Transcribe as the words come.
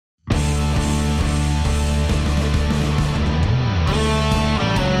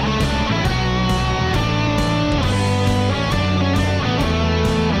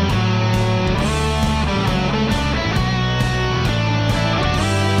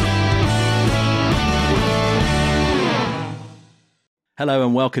Hello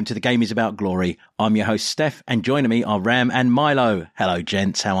and welcome to The Game is About Glory. I'm your host, Steph, and joining me are Ram and Milo. Hello,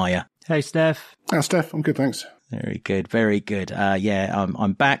 gents. How are you? Hey, Steph. Hi, Steph. I'm good, thanks. Very good, very good.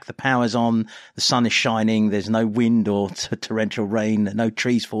 I'm back. The power's on. The sun is shining. There's no wind or torrential rain. No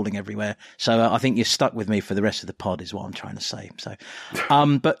trees falling everywhere. So I think you're stuck with me for the rest of the pod, is what I'm trying to say. So,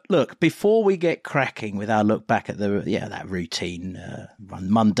 but look, before we get cracking with our look back at that routine,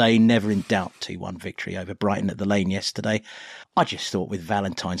 mundane, never in doubt 2-1 victory over Brighton at the Lane yesterday, I just thought with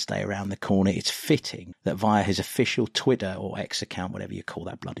Valentine's Day around the corner, it's fitting that via his official Twitter or X account, whatever you call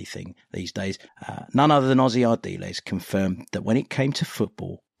that bloody thing these days, none other than Ozzy Ardiles confirmed that when it came to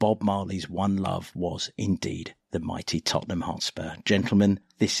football, Bob Marley's one love was indeed the mighty Tottenham Hotspur. Gentlemen,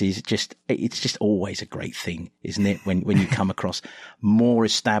 it's just always a great thing, isn't it? When you come across more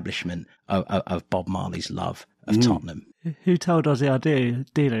establishment of Bob Marley's love of Tottenham. Who told Ozzy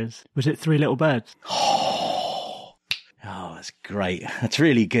Ardiles? Was it Three Little Birds? Oh, that's great. That's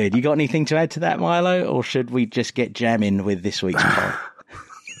really good. You got anything to add to that, Milo? Or should we just get jamming with this week's pod?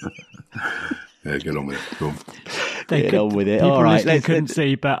 Yeah, get on with it. Go on. Get on with it. All right. Let's couldn't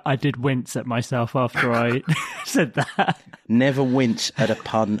see, but I did wince at myself after I said that. Never wince at a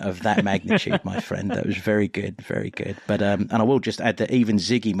pun of that magnitude, my friend. That was very good, very good. But and I will just add that even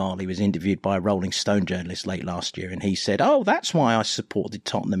Ziggy Marley was interviewed by a Rolling Stone journalist late last year, and he said, "Oh, that's why I supported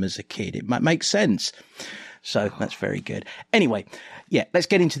Tottenham as a kid. It makes sense." So that's very good. Anyway, yeah, let's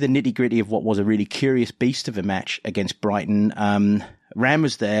get into the nitty-gritty of what was a really curious beast of a match against Brighton. Ram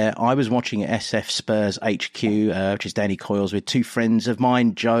was there. I was watching at SF Spurs HQ, which is Danny Coyles, with two friends of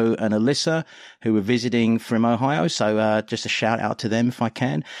mine, Joe and Alyssa, who were visiting from Ohio. So just a shout out to them if I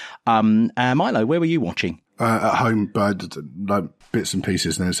can. Milo, where were you watching? At home, but I did, like bits and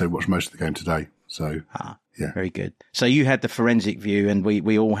pieces, and then so watched most of the game today. So yeah, very good. So you had the forensic view, and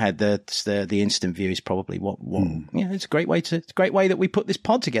we all had the instant view. Is probably what yeah. It's a great way that we put this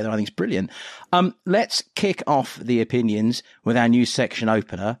pod together. I think it's brilliant. Let's kick off the opinions with our new section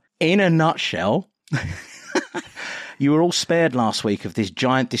opener. In a nutshell. You were all spared last week of this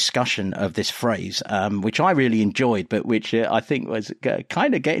giant discussion of this phrase, which I really enjoyed, but which I think was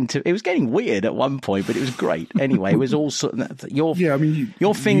kind of it was getting weird at one point, but it was great. Anyway, it was all sort of,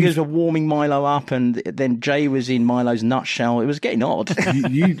 your fingers were warming Milo up, and then Jay was in Milo's nutshell. It was getting odd.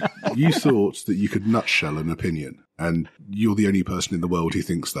 You thought that you could nutshell an opinion, and you're the only person in the world who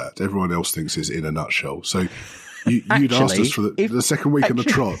thinks that. Everyone else thinks it's in a nutshell. So you'd asked us for the second week on the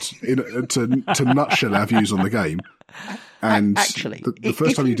trot to nutshell our views on the game. And the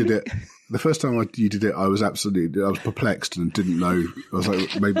first time you did it, I was perplexed and didn't know. I was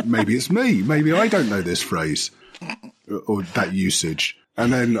like, maybe it's me. Maybe I don't know this phrase or that usage.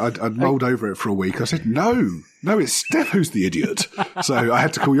 And then I'd rolled over it for a week. I said, no, it's Steph who's the idiot. So I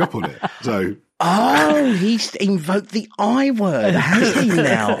had to call you up on it. So. Oh, he's invoked the I word, has he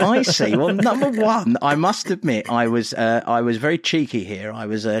now? I see. Well, number one, I must admit, I was very cheeky here. I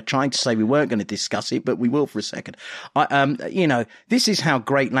was trying to say we weren't going to discuss it, but we will for a second. This is how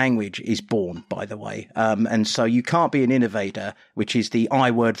great language is born, by the way. And so you can't be an innovator, which is the I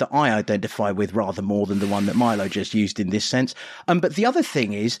word that I identify with rather more than the one that Milo just used in this sense. But the other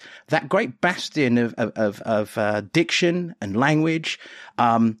thing is that great bastion of diction and language.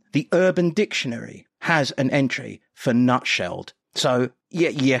 The Urban Dictionary has an entry for nutshelled. So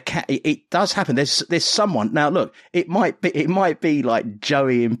yeah, it does happen. There's someone now. Look, it might be like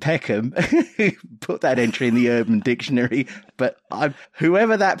Joey and Peckham who put that entry in the Urban Dictionary, but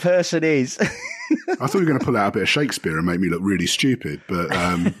whoever that person is. I thought you were going to pull out a bit of Shakespeare and make me look really stupid, but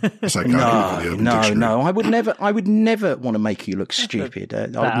it's okay. No. I would never want to make you look stupid.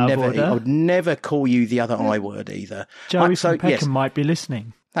 I would never call you the other I word either. Joey from Peckham might be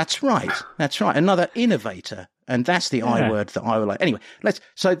listening. That's right. Another innovator. And that's the I word that I would like. Anyway,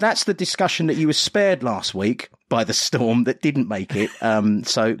 so that's the discussion that you were spared last week by the storm that didn't make it.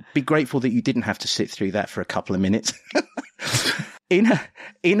 So be grateful that you didn't have to sit through that for a couple of minutes. In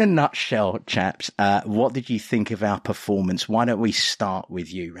a nutshell, chaps, what did you think of our performance? Why don't we start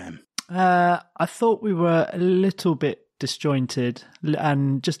with you, Ram? I thought we were a little bit disjointed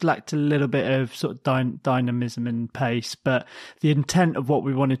and just lacked a little bit of sort of dynamism and pace, but the intent of what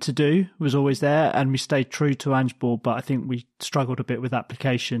we wanted to do was always there, and we stayed true to Ange Ball, but I think we struggled a bit with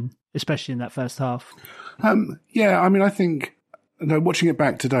application, especially in that first half. I think watching it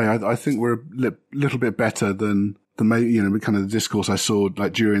back today, I think we're a little bit better than kind of the discourse I saw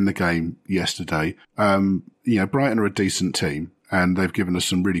like during the game yesterday. Brighton are a decent team, and they've given us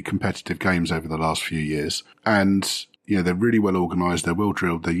some really competitive games over the last few years, and they're really well organised, they're well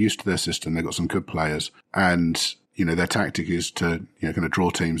drilled, they're used to their system, they've got some good players, and their tactic is to, kind of draw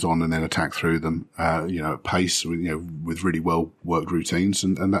teams on and then attack through them, at pace, with really well worked routines.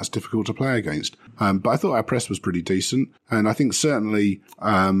 And that's difficult to play against. But I thought our press was pretty decent. And I think certainly,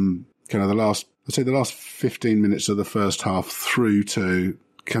 kind of the last 15 minutes of the first half through to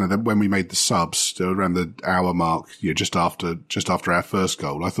kind of when we made the subs around the hour mark, just after our first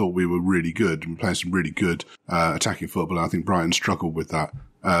goal, I thought we were really good and playing some really good, attacking football. And I think Brighton struggled with that.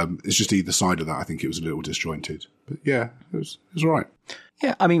 It's just either side of that. I think it was a little disjointed, but yeah, it was all right.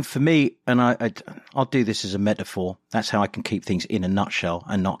 Yeah, I mean, for me, and I'll do this as a metaphor. That's how I can keep things in a nutshell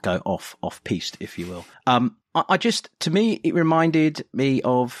and not go off piste, if you will. To me, it reminded me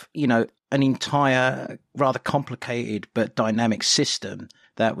of, an entire rather complicated but dynamic system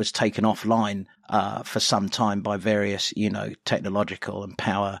that was taken offline for some time by various, technological and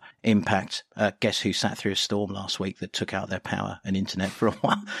power impact. Guess who sat through a storm last week that took out their power and internet for a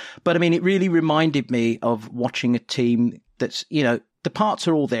while? But I mean, it really reminded me of watching a team that's, the parts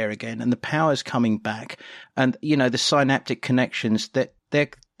are all there again and the power's coming back and, the synaptic connections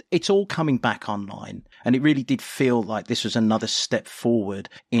it's all coming back online. And it really did feel like this was another step forward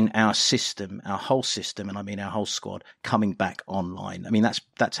in our system, our whole system, and I mean our whole squad coming back online. I mean,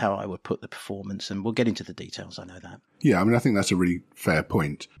 that's how I would put the performance, and we'll get into the details, I know that. Yeah, I mean, I think that's a really fair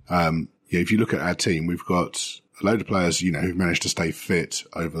point. If you look at our team, we've got a load of players, who've managed to stay fit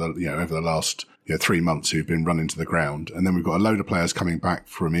over the last 3 months who've been run into the ground. And then we've got a load of players coming back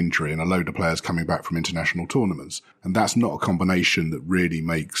from injury and a load of players coming back from international tournaments. And that's not a combination that really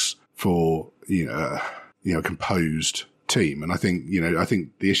makes for, a composed team. And I think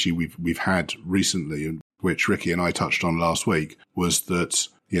the issue we've had recently, and which Ricky and I touched on last week, was that,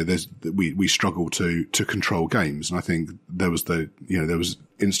 we struggle to control games. And I think there was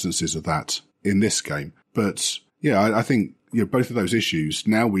instances of that in this game. But yeah, I think, both of those issues,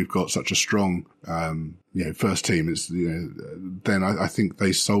 now we've got such a strong, first team. It's, then I think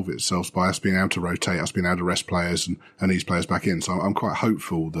they solve itself by us being able to rotate, us being able to rest players and ease players back in. So I'm quite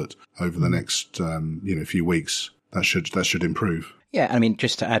hopeful that over the next, few weeks, that should improve. Yeah. I mean,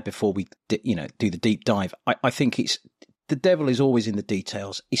 just to add before we, do the deep dive, I think the devil is always in the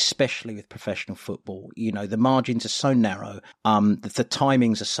details, especially with professional football. The margins are so narrow. The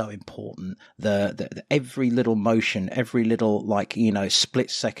timings are so important. The every little motion, every little split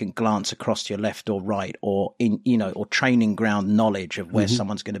second glance across to your left or right, or or training ground knowledge of where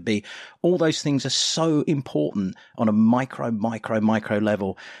someone's going to be. All those things are so important on a micro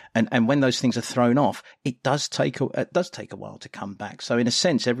level. And when those things are thrown off, it does take a while to come back. So in a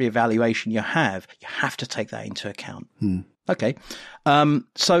sense, every evaluation you have to take that into account. Okay.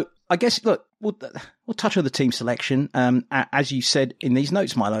 So I guess, look, we'll touch on the team selection. As you said in these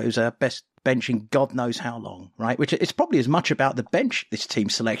notes, Milo, it was our best bench in God knows how long, right? Which it's probably as much about the bench, this team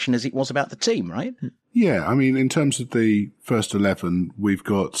selection, as it was about the team, right? Yeah. I mean, in terms of the first 11, we've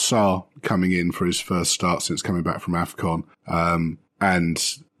got Sarr coming in for his first start since coming back from AFCON. And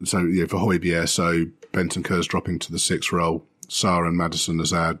so, for Højbjerg, so Bentancur's dropping to the 6th role. Sarr and Maddison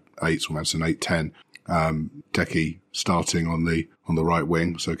as our 8s, or Maddison 8-10. Decky starting on the right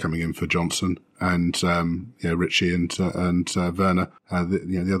wing, so coming in for Johnson, and Richie and Werner,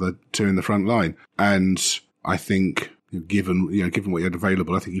 the other two in the front line. And I think, given what he had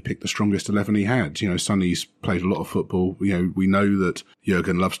available, I think he picked the strongest 11 he had. Sonny's played a lot of football. We know that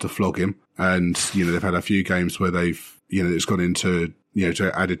Jurgen loves to flog him, and they've had a few games where they've it's gone into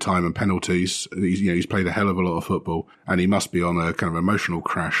to added time and penalties. He's played a hell of a lot of football, and he must be on a kind of emotional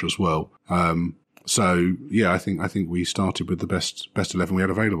crash as well. So yeah, I think we started with the best 11 we had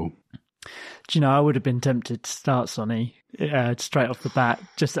available. Do you know, I would have been tempted to start Sonny straight off the bat,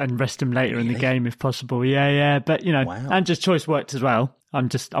 and rest him later in the game if possible. Yeah. But wow. And just choice worked as well. I'm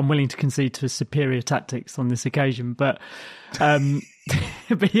willing to concede to superior tactics on this occasion, but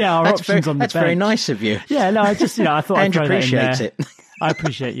yeah, our options on the bench. That's very nice of you. Yeah, no, I just I thought I'd throw that in there. Appreciates it. I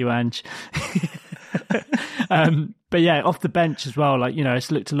appreciate you, Ange. But yeah, off the bench as well,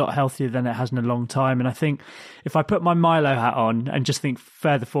 it's looked a lot healthier than it has in a long time. And I think if I put my Milo hat on and just think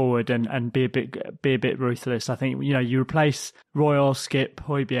further forward and be a bit ruthless, I think, you replace Royal, Skip,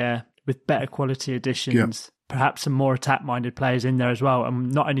 Højbjerg with better quality additions, perhaps some more attack-minded players in there as well.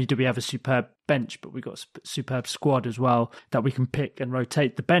 And not only do we have a superb bench, but we've got a superb squad as well that we can pick and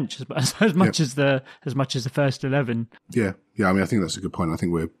rotate the bench as much as the first 11. Yeah. I mean, I think that's a good point. I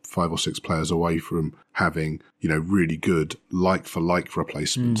think we're 5 or 6 players away from having really good like for like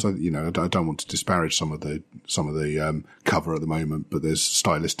replacements. So I don't want to disparage some of the cover at the moment, but there's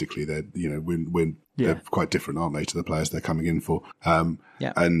stylistically they're quite different, aren't they, to the players they're coming in for? And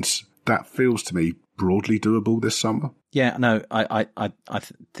that feels to me broadly doable this summer. Yeah, no, I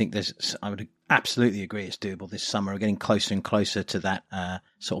think I would absolutely agree it's doable this summer. We're getting closer and closer to that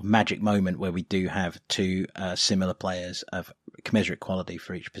sort of magic moment where we do have two similar players of commensurate quality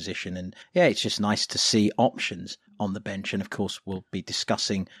for each position. And yeah, it's just nice to see options on the bench. And of course, we'll be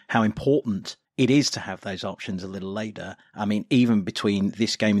discussing how important it is to have those options a little later. I mean, even between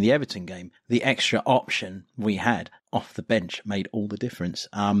this game and the Everton game, the extra option we had off the bench made all the difference.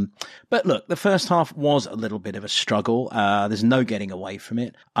 But look, the first half was a little bit of a struggle. There's no getting away from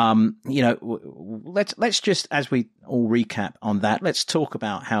it. Let's just, as we all recap on that, let's talk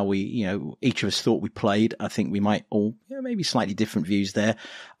about how we, each of us thought we played. I think we might all, maybe slightly different views there.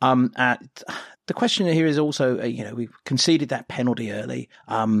 The question here is also, we conceded that penalty early.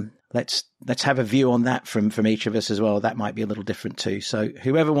 Let's have a view on that from each of us as well. That might be a little different too. So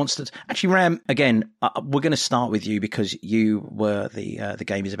whoever wants to, actually, Ram, again, we're going to start with you because you were the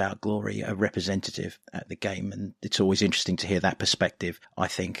Game is About Glory, a representative at the game, and it's always interesting to hear that perspective. I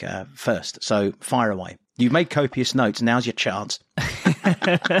think first. So fire away. You've made copious notes. Now's your chance.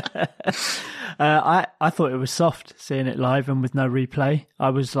 I thought it was soft seeing it live and with no replay. I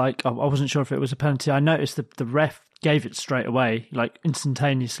was like, I wasn't sure if it was a penalty. I noticed the ref gave it straight away, like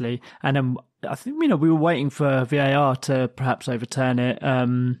instantaneously. And then I think, we were waiting for VAR to perhaps overturn it.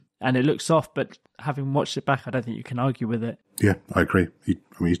 And it looked soft, but having watched it back, I don't think you can argue with it. Yeah, I agree. He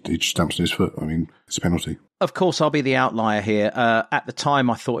just stamps on his foot. I mean, it's a penalty. Of course, I'll be the outlier here. At the time,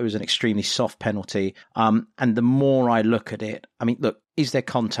 I thought it was an extremely soft penalty. And the more I look at it, I mean, look, is there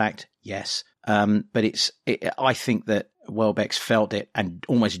contact? Yes. But I think that Welbeck's felt it and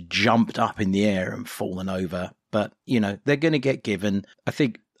almost jumped up in the air and fallen over. But, they're going to get given. I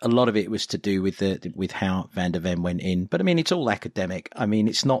think a lot of it was to do with how Van der Ven went in. But I mean, it's all academic. I mean,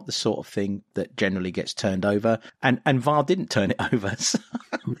 it's not the sort of thing that generally gets turned over. And VAR didn't turn it over. So.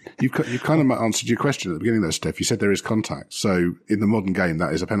 You've kind of answered your question at the beginning there, Steph. You said there is contact. So in the modern game,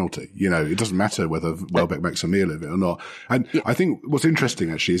 that is a penalty. It doesn't matter whether Welbeck makes a meal of it or not. And yeah. I think what's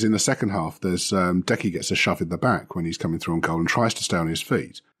interesting, actually, is in the second half, there's Decky gets a shove in the back when he's coming through on goal and tries to stay on his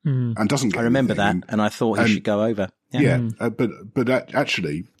feet and doesn't get I remember anything. that, and I thought he should go over. But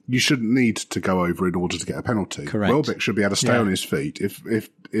actually, you shouldn't need to go over in order to get a penalty. Correct. Welbeck should be able to stay on his feet. If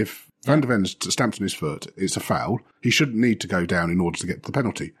Van der Ven stamps on his foot, it's a foul. He shouldn't need to go down in order to get the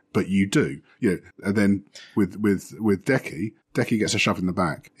penalty, but you do. And then with Decky gets a shove in the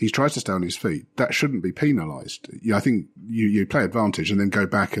back. He tries to stay on his feet. That shouldn't be penalised. I think you play advantage and then go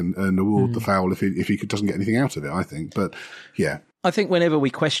back and award the foul if he doesn't get anything out of it, I think. But yeah. I think whenever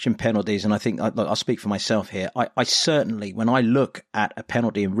we question penalties, and I think I'll speak for myself here, I certainly, when I look at a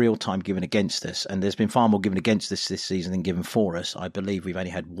penalty in real time given against us, and there's been far more given against us this season than given for us. I believe we've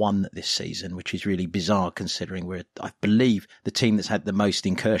only had one this season, which is really bizarre considering we're, I believe, the team that's had the most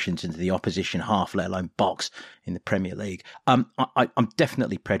incursions into the opposition half, let alone box, in the Premier League. I'm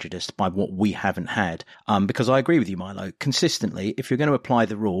definitely prejudiced by what we haven't had, because I agree with you, Milo. Consistently, if you're going to apply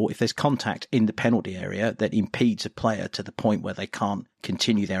the rule, if there's contact in the penalty area that impedes a player to the point where they can't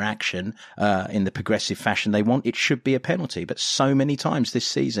continue their action in the progressive fashion they want, it should be a penalty. But so many times this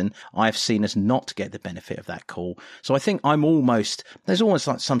season, I've seen us not get the benefit of that call. So I think there's almost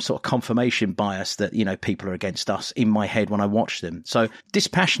like some sort of confirmation bias that, people are against us in my head when I watch them. So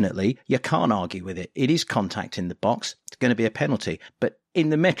dispassionately, you can't argue with it. It is contact in the box. It's going to be a penalty. But in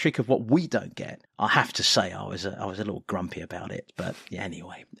the metric of what we don't get, I have to say I was a little grumpy about it. But yeah,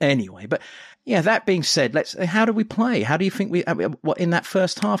 anyway. But yeah, that being said, how do we play? How do you think in that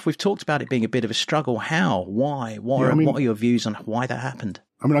first half, we've talked about it being a bit of a struggle. How? Why? What are your views on why that happened?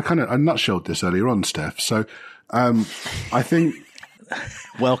 I mean, I nutshelled this earlier on, Steph. So I think...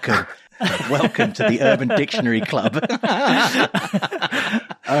 Welcome to the Urban Dictionary Club.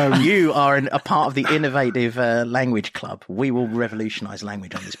 You are a part of the innovative language club. We will revolutionise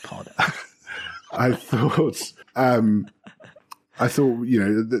language on this pod. I thought,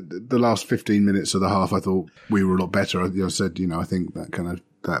 the last 15 minutes of the half, I thought we were a lot better. I said, I think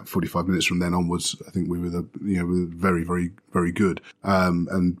that 45 minutes from then onwards, I think we were very, very, very good.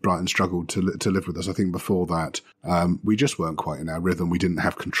 And Brighton struggled to live with us. I think before that, we just weren't quite in our rhythm. We didn't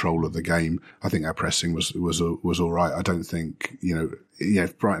have control of the game. I think our pressing was all right. I don't think,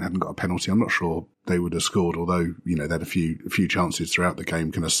 if Brighton hadn't got a penalty, I'm not sure they would have scored, although, they had a few chances throughout the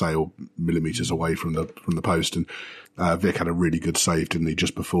game, kind of sail millimetres away from the post. And, Vic had a really good save, didn't he,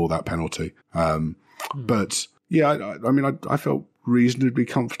 just before that penalty. But yeah, I felt reasonably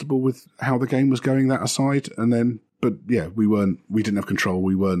comfortable with how the game was going, that aside. But yeah, we didn't have control.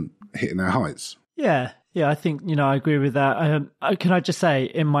 We weren't hitting our heights. Yeah, Yeah, I think, I agree with that. Can I just say,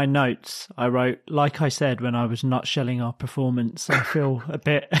 in my notes, I wrote, like I said, when I was nutshelling our performance, I feel a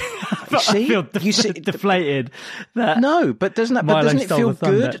bit deflated. No, but doesn't it feel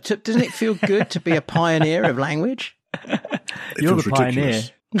good? Doesn't it feel good to be a pioneer of language? You're the pioneer.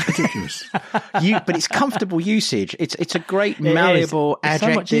 Ridiculous. But it's comfortable usage. It's a great malleable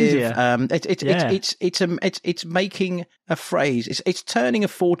adjective. It's making a phrase. It's turning a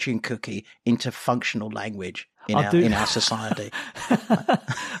fortune cookie into functional language in our society.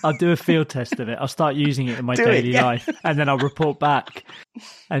 I'll do a field test of it. I'll start using it in my daily life, and then I'll report back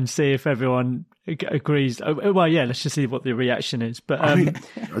and see if everyone agrees. Well, yeah, let's just see what the reaction is. But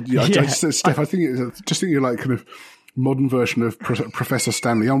Steph, I think you're like kind of modern version of Professor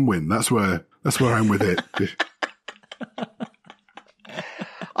Stanley Unwin. That's where I'm with it.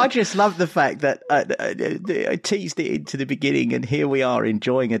 I just love the fact that I teased it into the beginning, and here we are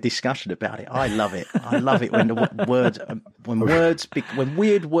enjoying a discussion about it. I love it. I love it when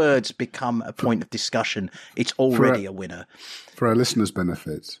weird words become a point of discussion. It's already a winner. For our listeners'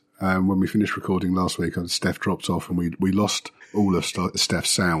 benefit, when we finished recording last week, Steph dropped off, and we lost all of Steph's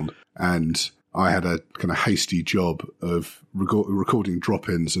sound, and I had a kind of hasty job of recording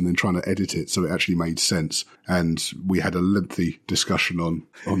drop-ins and then trying to edit it so it actually made sense. And we had a lengthy discussion on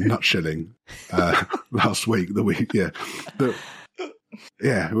nutshelling last week. We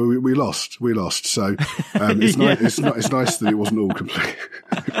lost. So it's nice that it wasn't all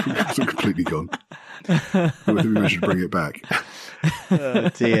completely gone. I think we should bring it back. Oh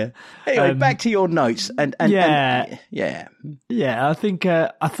dear. Anyway, back to your notes and I think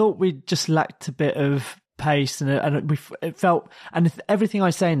I thought we just lacked a bit of pace, and it felt, and everything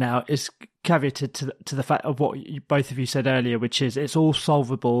I say now is caveated to the fact of what both of you said earlier, which is it's all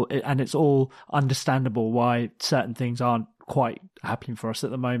solvable and it's all understandable why certain things aren't quite happening for us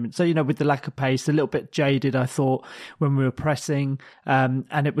at the moment. So, with the lack of pace, a little bit jaded, I thought, when we were pressing, and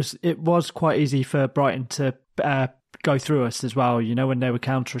it was quite easy for Brighton to go through us as well, when they were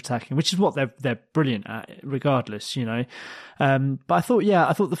counter-attacking, which is what they're brilliant at regardless, but I thought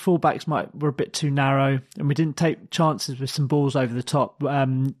the fullbacks were a bit too narrow, and we didn't take chances with some balls over the top.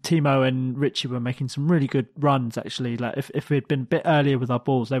 Timo and Richie were making some really good runs, actually. Like if we'd been a bit earlier with our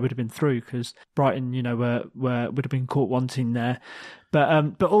balls, they would have been through, because Brighton, would have been caught wanting there.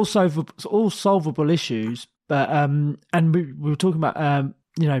 But also all solvable issues. But and we were talking about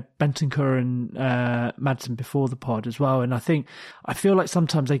Bentancur and Maddison before the pod as well, and I feel like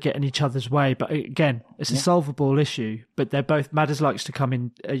sometimes they get in each other's way, but again, it's a solvable issue. But they're both, Madders likes to come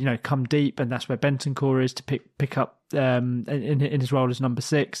in, come deep, and that's where Bentancur is to pick up in his role as number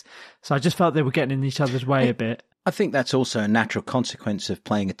 6. So I just felt they were getting in each other's way a bit. I think that's also a natural consequence of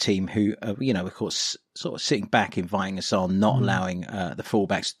playing a team who, of course, sort of sitting back, inviting us on, not allowing the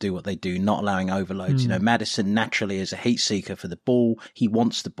fullbacks to do what they do, not allowing overloads. Maddison naturally is a heat seeker for the ball. He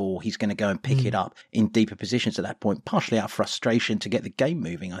wants the ball. He's going to go and pick it up in deeper positions at that point, partially out of frustration to get the game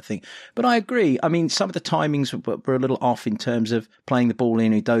moving, I think. But I agree. I mean, some of the timings were a little off in terms of playing the ball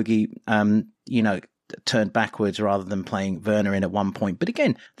in. Udogie, turned backwards rather than playing Werner in at one point. But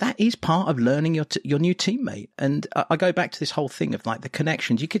again, that is part of learning your new teammate. And I go back to this whole thing of like the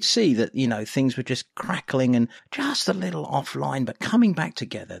connections. You could see that, things were just crackling and just a little offline, but coming back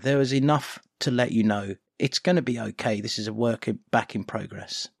together. There was enough to let you know it's going to be okay. This is a work back in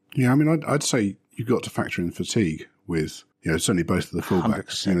progress. Yeah, I mean, I'd say you've got to factor in fatigue with, certainly both of the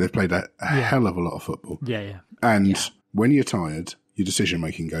fullbacks. They've played a hell of a lot of football. Yeah. And when you're tired, your decision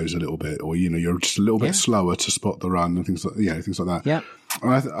making goes a little bit, or you're just a little bit slower to spot the run and things like that. Yeah,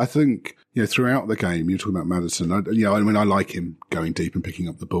 and I think throughout the game, you're talking about Maddison. I like him going deep and picking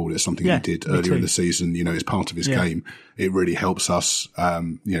up the ball. It's something he did earlier in the season. It's part of his game. It really helps us,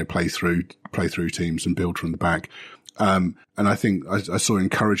 play through teams and build from the back. And I think I saw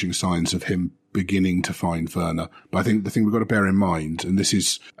encouraging signs of him beginning to find Werner. But I think the thing we've got to bear in mind, and this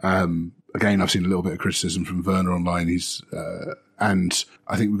is again, I've seen a little bit of criticism from Werner online. And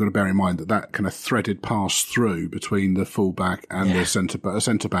I think we've got to bear in mind that kind of threaded pass through between the fullback and the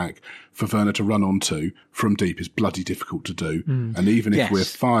centre back for Werner to run onto from deep is bloody difficult to do. And even if we're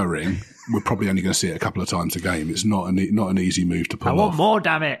firing, we're probably only going to see it a couple of times a game. It's not an easy move to pull off. I want more,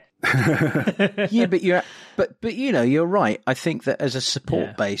 damn it. but you're right. I think that as a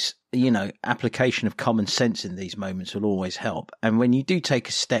support base, application of common sense in these moments will always help. And when you do take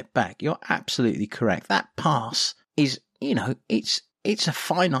a step back, you're absolutely correct. That pass is, it's a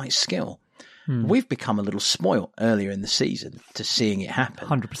finite skill. we've become a little spoilt earlier in the season to seeing it happen.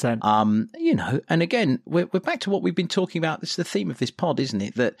 100%. You know, and again, we're back to what we've been talking about. This is the theme of this pod, isn't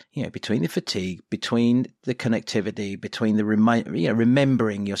it? That, you know, between the fatigue, between the connectivity, between the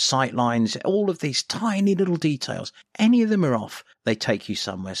remembering your sight lines, all of these tiny little details, any of them are off, they take you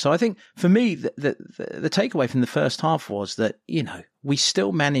somewhere. So I think for me, the takeaway from the first half was that, you know, we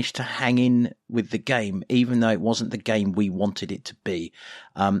still managed to hang in with the game, even though it wasn't the game we wanted it to be.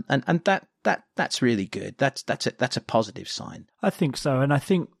 And that's really good. That's a positive sign. I think so. And I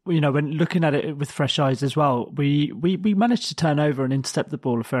think, you know, when looking at it with fresh eyes as well, we managed to turn over and intercept the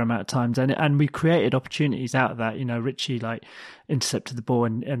ball a fair amount of times, and we created opportunities out of that. You know, Richie like intercepted the ball,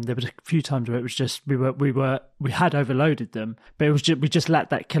 and there was a few times where it was just we had overloaded them, but it was we just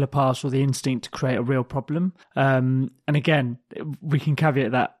lacked that killer pass or the instinct to create a real problem. And again, we can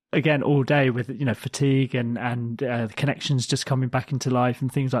caveat that again all day with, you know, fatigue and the connections just coming back into life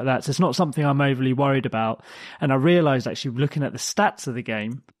and things like that. So it's not something I'm overly worried about. And I realised actually looking at the stats of the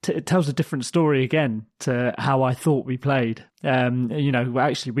game, it tells a different story again to how I thought we played. You know,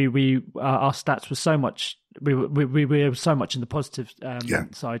 actually we our stats were so much. We were so much in the positive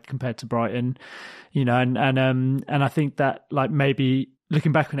side compared to Brighton, you know, and I think that like maybe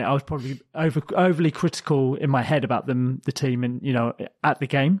looking back on it, I was probably overly critical in my head about the team, and you know, at the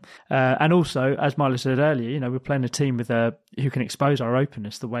game, and also as Milo said earlier, you know, we're playing a team with who can expose our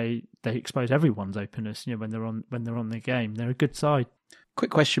openness the way they expose everyone's openness. You know, when they're on the game, they're a good side.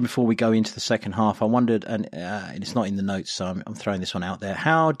 Quick question before we go into the second half. I wondered, and it's not in the notes, so I'm throwing this one out there.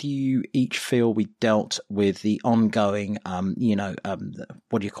 How do you each feel we dealt with the ongoing, what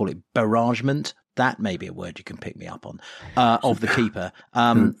do you call it, barragement? That may be a word you can pick me up on, of the keeper.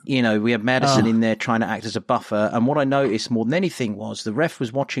 You know, we have Maddison in there trying to act as a buffer. And what I noticed more than anything was the ref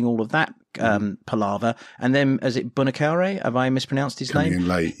was watching all of that palaver. And then, is it Bunakare? Have I mispronounced his name? Coming in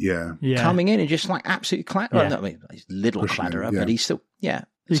late, yeah. Coming in and just like absolutely clatterer. Yeah. I mean, he's a little clatterer, but he's still,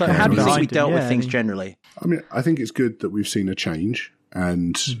 So how do you think we dealt with things generally? I mean, I think it's good that we've seen a change.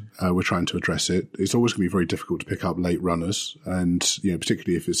 And we're trying to address it. It's always going to be very difficult to pick up late runners, and you know,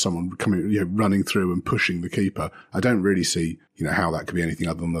 particularly if it's someone coming, you know, running through and pushing the keeper. I don't really see, you know, how that could be anything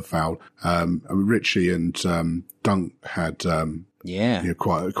other than the foul. I mean, Richie and Dunk had, you know,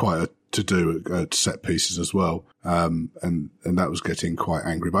 quite a to do at set pieces as well, and that was getting quite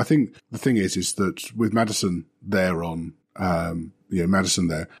angry. But I think the thing is that with Maddison there on. Maddison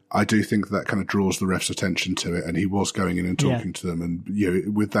there, I do think that kind of draws the ref's attention to it, and he was going in and talking to them, and you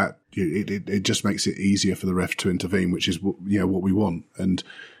know, with that, it just makes it easier for the ref to intervene, which is what we want. And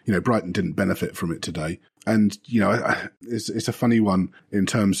you know, Brighton didn't benefit from it today, and you know, it's a funny one in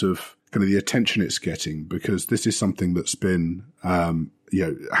terms of kind of the attention it's getting, because this is something that's been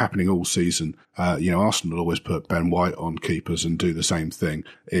happening all season. Arsenal always put Ben White on keepers and do the same thing.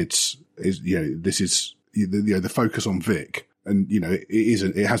 This is the focus on Vic. And, you know,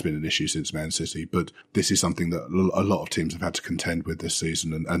 it has been an issue since Man City, but this is something that a lot of teams have had to contend with this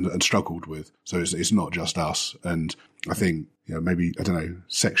season and struggled with. So it's not just us. And I think, you know, maybe, I don't know,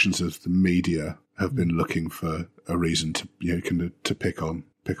 sections of the media have been looking for a reason to, you know, kind of to pick on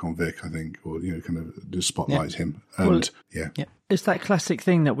Vic, I think, or, you know, kind of to spotlight him. And it's that classic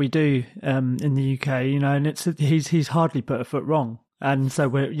thing that we do in the UK, you know, and he's hardly put a foot wrong. And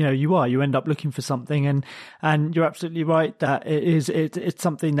so you end up looking for something, and you're absolutely right that it's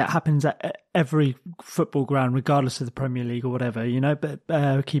something that happens at every football ground, regardless of the Premier League or whatever, you know,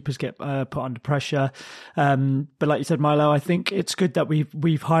 but keepers get put under pressure. But like you said, Milo, I think it's good that we've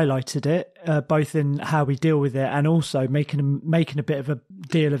highlighted it, both in how we deal with it and also making a bit of a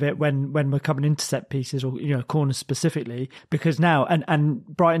deal of it when we're coming into set pieces or, you know, corners specifically, because now, and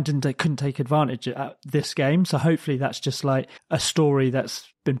Brighton couldn't take advantage at this game. So hopefully that's just like a story that's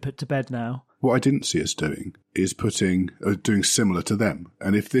been put to bed now. What I didn't see us doing is doing similar to them.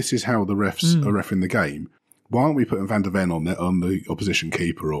 And if this is how the refs are reffing the game, why aren't we putting Van der Ven on the opposition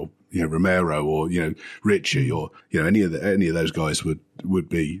keeper, or, you know, Romero, or, you know, Richie, or, you know, any of those guys would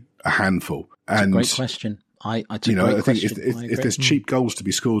be a handful. That's a great question. I think if there's cheap goals to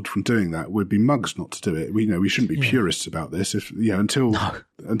be scored from doing that, we'd be mugs not to do it. We shouldn't be purists about this. Until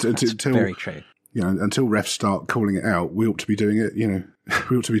very true. You know, until refs start calling it out, we ought to be doing it. You know,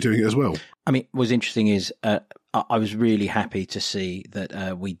 we ought to be doing it as well. I mean, what's interesting is I was really happy to see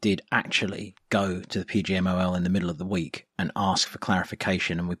that we did actually go to the PGMOL in the middle of the week and ask for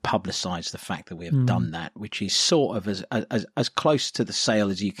clarification, and we publicise the fact that we have done that, which is sort of as close to the sale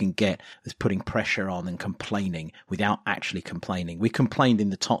as you can get as putting pressure on and complaining without actually complaining. We complained in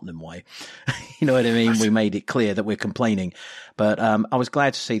the Tottenham way. You know what I mean? We made it clear that we're complaining. But I was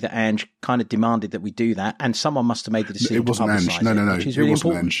glad to see that Ange kind of demanded that we do that, and someone must have made the decision. It wasn't to Ange. No. which is really it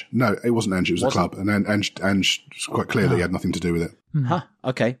wasn't important. Ange. No, it wasn't Ange. It was the club, and Ange was quite clear that he had nothing to do with it. Huh.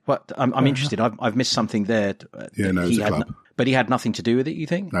 Okay. What? I'm interested. I've missed something there. Yeah, no, it was a club. But he had nothing to do with it, you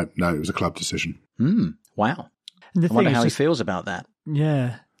think? No, it was a club decision. Wow. And I wonder how he feels about that.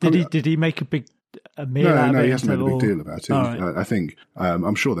 Yeah. Did he make a big meal out of it? No, he hasn't made a big deal about it. Right. I think,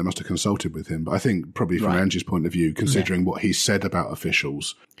 I'm sure they must have consulted with him, but I think probably from Ange's point of view, considering what he said about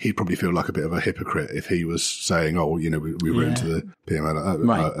officials, he'd probably feel like a bit of a hypocrite if he was saying, "Oh, we were into the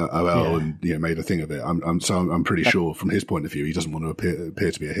PMOL and made a thing of it." I'm pretty sure from his point of view, he doesn't want to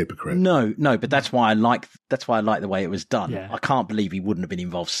appear to be a hypocrite. No, but that's why I like the way it was done. Yeah. I can't believe he wouldn't have been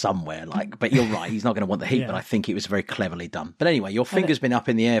involved somewhere. But you're right, he's not going to want the heat. But I think it was very cleverly done. But anyway, your finger's been up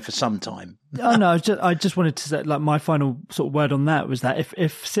in the air for some time. Oh no, I just wanted to say, like, my final sort of word on that was that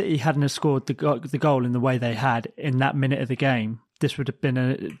if City hadn't have scored the goal in the way they had in that minute of the game, this wouldn't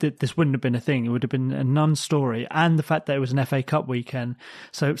have been a thing. It would have been a non-story. And the fact that it was an FA Cup weekend,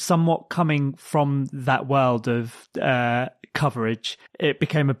 so somewhat coming from that world of coverage, it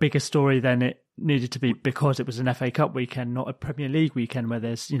became a bigger story than it needed to be because it was an FA Cup weekend, not a Premier League weekend where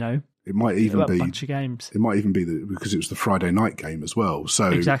there's it might even be a bunch of games. It might even be because it was the Friday night game as well, so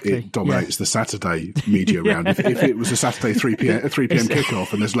exactly. It dominates the Saturday media round. If it was a Saturday 3 p.m.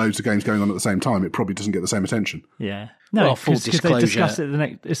 kickoff and there's loads of games going on at the same time, it probably doesn't get the same attention. Yeah, no, well, full disclosure.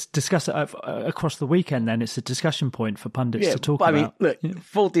 They discuss it across the weekend. Then it's a discussion point for pundits to talk about. I mean, look,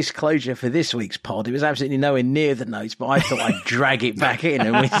 full disclosure for this week's pod, it was absolutely nowhere near the notes, but I thought I'd drag it back in,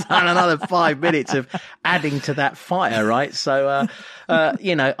 and we've done another 5 minutes of adding to that fire, right? So,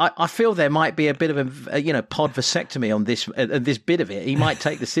 I feel there might be a bit of a pod vasectomy on this bit of it. He might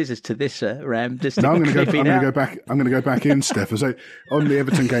take the scissors to this, Ram. I'm going to go back in, Steph. So on the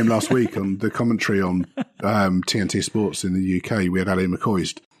Everton game last week, on the commentary on TNT Sports in the UK, we had Ali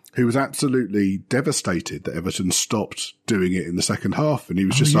McCoist, who was absolutely devastated that Everton stopped doing it in the second half, and he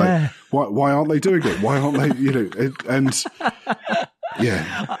was just like, "Why aren't they doing it? Why aren't they?" And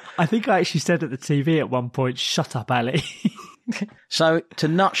yeah, I think I actually said at the TV at one point, "Shut up, Ali." So, to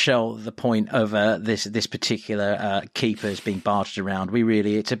nutshell the point of this particular keeper is being barged around,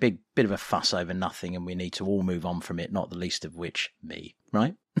 it's a bit of a fuss over nothing, and we need to all move on from it, not the least of which me,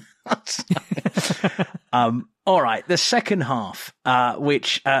 right? All right, the second half,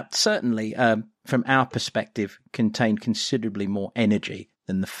 which certainly from our perspective contained considerably more energy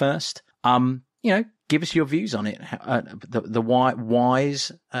than the first. Give us your views on it, the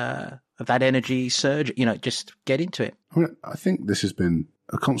whys of that energy surge. Just get into it. I think this has been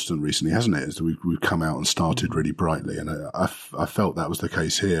a constant recently, hasn't it? As we've come out and started really brightly, and I felt that was the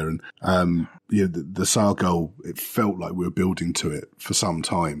case here. And the Sarr goal, it felt like we were building to it for some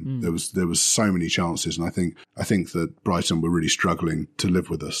time. There was so many chances, and I think that Brighton were really struggling to live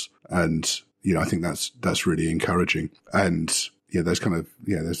with us, and I think that's really encouraging. And those kind of,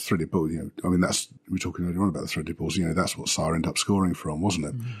 those threaded balls, I mean, we were talking earlier on about the threaded balls, that's what Sarr ended up scoring from, wasn't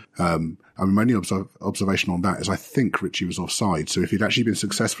it? My only observation on that is I think Ritchie was offside. So if he'd actually been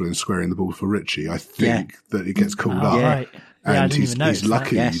successful in squaring the ball for Ritchie, I think that it gets called up. Right. And he's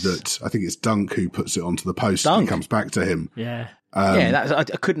lucky that I think it's Dunk who puts it onto the post and comes back to him. Yeah.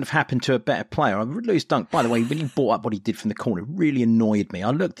 That couldn't have happened to a better player. I would lose Dunk. By the way, when he brought up what he did from the corner, it really annoyed me.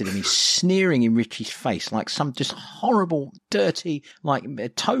 I looked at him, he's sneering in Ritchie's face like some just horrible, dirty, like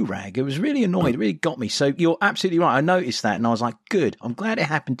toe rag. It was really annoying. It really got me. So you're absolutely right. I noticed that and I was like, good. I'm glad it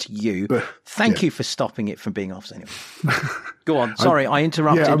happened to you. Thank you for stopping it from being offside. Anyway. Go on. Sorry, I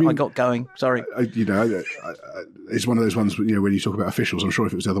interrupted. I got going. Sorry. It's one of those ones, when you talk about officials, I'm sure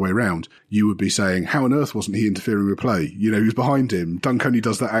if it was the other way around, you would be saying, how on earth wasn't he interfering with play? He was behind him. Dunk only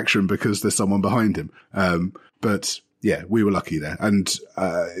does that action because there's someone behind him. But yeah, we were lucky there. And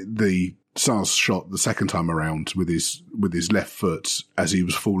the Sarr's shot the second time around with his left foot as he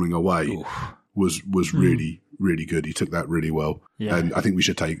was falling away was really, really good. He took that really well. Yeah. And I think we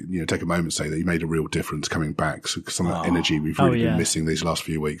should take a moment to say that he made a real difference coming back. So some of that energy we've really been missing these last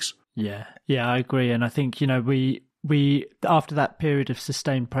few weeks. Yeah. Yeah, I agree. And I think, we after that period of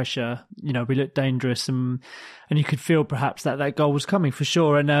sustained pressure, we looked dangerous and you could feel perhaps that goal was coming for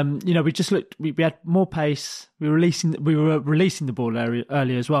sure. And, we just looked, we had more pace. We were releasing the ball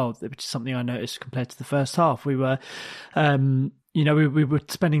earlier as well, which is something I noticed compared to the first half. We were, we were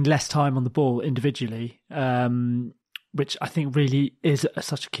spending less time on the ball individually. which I think really is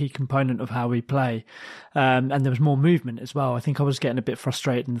such a key component of how we play. And there was more movement as well. I think I was getting a bit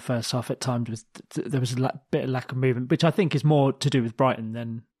frustrated in the first half at times with there was a bit of lack of movement, which I think is more to do with Brighton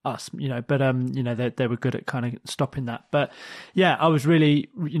than us, but they were good at kind of stopping that. But yeah, I was really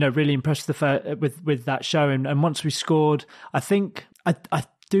impressed with that show. And once we scored, I think I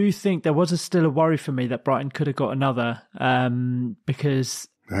do think there was still a worry for me that Brighton could have got another, because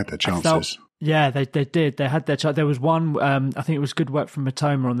they had their chances. They did. They had their chance. There was one, I think it was good work from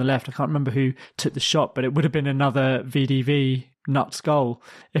Matoma on the left. I can't remember who took the shot, but it would have been another VDV nuts goal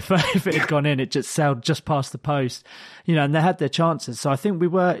if it had gone in. It just sailed just past the post, and they had their chances. So I think we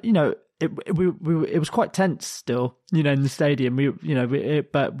were, it was quite tense still, in the stadium.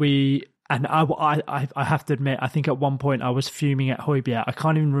 And I have to admit, I think at one point I was fuming at Højbjerg. I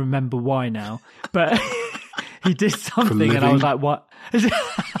can't even remember why now, but he did something and I was like, what?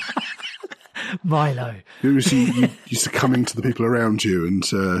 Milo. It was you succumbing to the people around you and...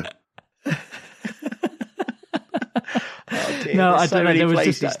 No, I don't know. There was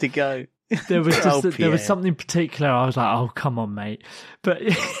places to go. There was there was something particular. I was like, "Oh, come on, mate!" But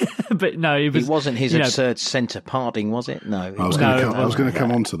no, it wasn't his absurd centre parting, was it? No, I was going to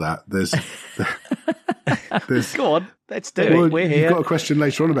come on to that. There's go on, let's do it. We're here. You've got a question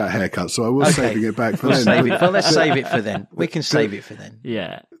later on about haircuts, so I was saving it back for then. Let's save it for then. We can save it for then.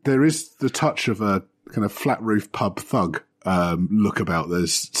 Yeah, there is the touch of a kind of flat roof pub thug look about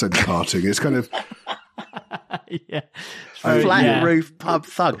this centre parting. It's kind of. Yeah, flat roof pub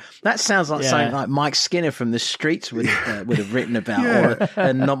thug. That sounds like something like Mike Skinner from the Streets would have written about, or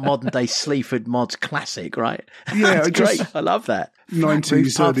a modern day Sleaford Mods classic, right? Yeah, that's great. I love that.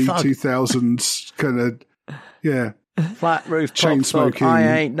 90s, early 2000s kind of flat roof chain pub smoking. Thug.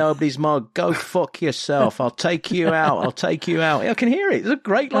 I ain't nobody's mug. Go fuck yourself. I'll take you out. I can hear it. It's a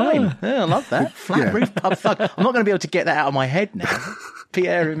great line. Yeah, I love that. Flat roof pub thug. I'm not going to be able to get that out of my head now.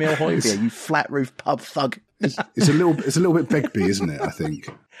 Pierre-Emile Højbjerg, you flat roof pub thug. It's a little bit Begbie, isn't it? I think.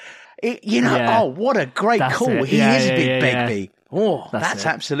 Oh, what a great that's call! It. He is a bit Begbie. Yeah. Oh, that's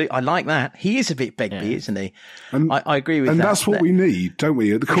absolutely. I like that. He is a bit Begbie, isn't he? And, I agree with that. And that's what we need, don't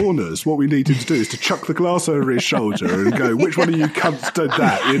we? At the corners, what we need him to do is to chuck the glass over his shoulder and go, "Which one of you cunts did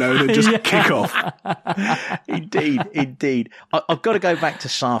that?" And then just kick off. Indeed. I've got to go back to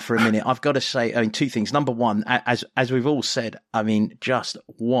Sarr for a minute. I've got to say, two things. Number one, as we've all said, just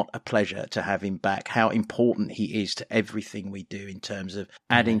what a pleasure to have him back. How important he is to everything we do in terms of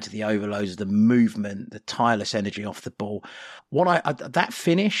adding to the overloads, the movement, the tireless energy off the ball. That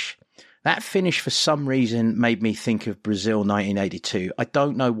finish for some reason made me think of Brazil 1982. I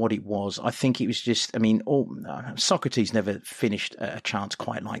don't know what it was. I think it was just, Socrates never finished a chance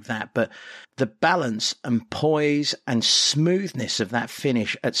quite like that, but the balance and poise and smoothness of that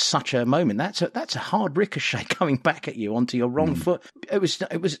finish at such a moment, that's a hard ricochet coming back at you onto your wrong foot. It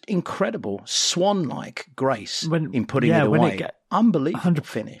was incredible, swan-like grace in putting it away. Unbelievable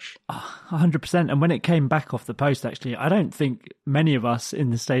finish. 100%. And when it came back off the post, actually, I don't think many of us in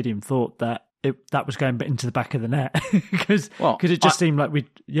the stadium thought that that was going into the back of the net because it just seemed like we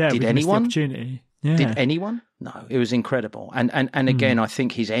missed the opportunity. Yeah. Did anyone? No, it was incredible. And again, I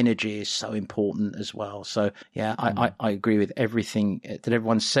think his energy is so important as well. So yeah, I agree with everything that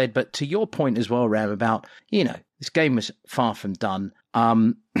everyone said. But to your point as well, Ram, about, this game was far from done.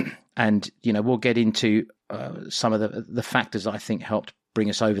 And, we'll get into some of the factors I think helped bring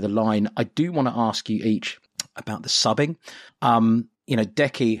us over the line. I do want to ask you each about the subbing.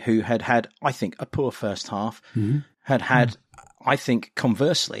 Decky, who had, I think, a poor first half, had, I think,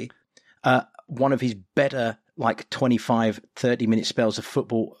 conversely, one of his better, 25, 30-minute spells of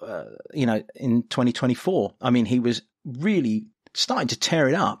football, in 2024. He was really starting to tear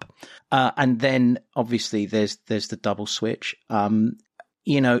it up. And then, obviously, there's the double switch.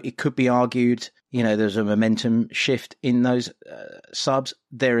 It could be argued, there's a momentum shift in those subs.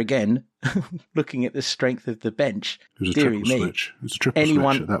 There again, looking at the strength of the bench, it was a triple switch. It was a triple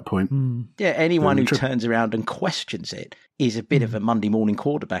switch at that point. Yeah, anyone who turns around and questions it is a bit of a Monday morning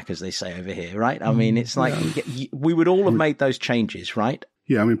quarterback, as they say over here, right? It's like we would all have made those changes, right?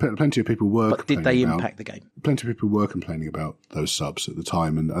 Yeah, plenty of people were. But did they impact the game? Plenty of people were complaining about those subs at the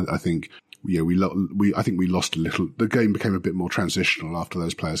time, and I think. Yeah, I think we lost a little. The game became a bit more transitional after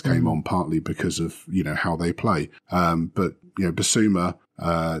those players came on, partly because of, how they play. But, Basuma,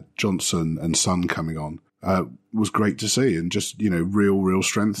 Johnson and Son coming on, was great to see, and just, real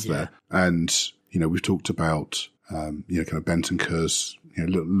strength there. And, we've talked about, kind of Bentancur's,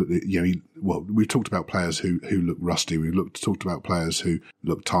 we've talked about players who look rusty. We've talked about players who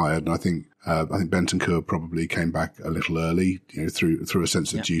look tired. And I think Bentancur probably came back a little early, through a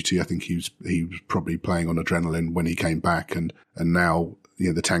sense of duty. I think he was probably playing on adrenaline when he came back, and now,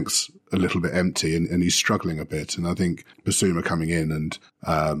 the tank's a little bit empty and he's struggling a bit. And I think Bissouma coming in and,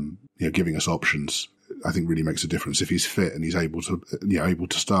 giving us options, I think really makes a difference. If he's fit and he's able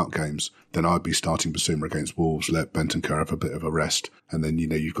to start games, then I'd be starting Bissouma against Wolves, let Bentancur have a bit of a rest. And then,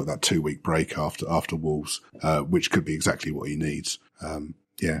 you've got that 2-week break after Wolves, which could be exactly what he needs.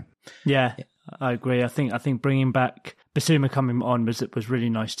 Yeah, I agree. I think bringing back Bissouma coming on was really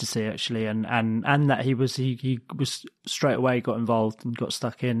nice to see, actually, and that he was straight away got involved and got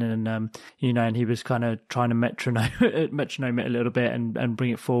stuck in, and and he was kind of trying to metronome it a little bit and bring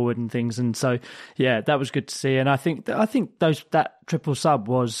it forward and things, and so that was good to see. And I think that triple sub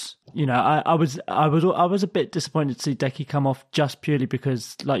was, I was a bit disappointed to see Decky come off, just purely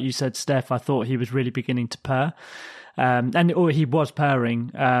because, like you said, Steph, I thought he was really beginning to purr. He was purring,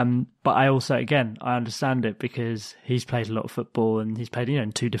 but I also, again, I understand it because he's played a lot of football and he's played,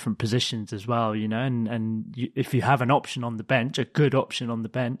 in 2 different positions as well, if you have an option on the bench, a good option on the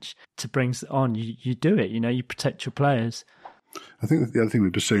bench to bring on, you do it, you protect your players. I think the other thing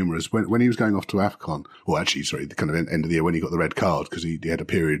with Bissouma is when he was going off to AFCON, the kind of end of the year when he got the red card, because he had a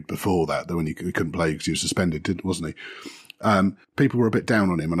period before that when he couldn't play because he was suspended, wasn't he? People were a bit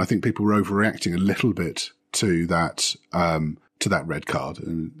down on him, and I think people were overreacting a little bit to that red card,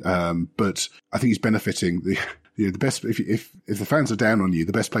 but I think he's benefiting the best. If the fans are down on you,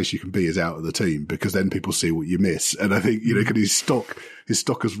 the best place you can be is out of the team, because then people see what you miss. And I think because his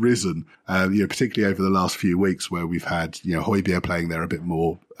stock has risen, particularly over the last few weeks where we've had Højbjerg playing there a bit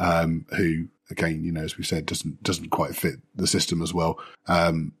more, who again as we said doesn't quite fit the system as well,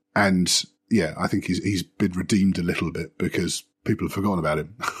 and I think he's been redeemed a little bit because people have forgotten about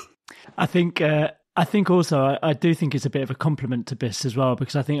him. I think also, I do think it's a bit of a compliment to Biss as well,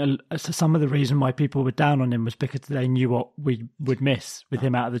 because I think some of the reason why people were down on him was because they knew what we would miss with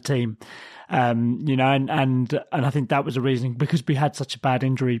him out of the team. And I think that was a reason, because we had such a bad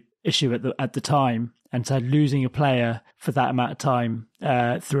injury issue at the time. And so losing a player for that amount of time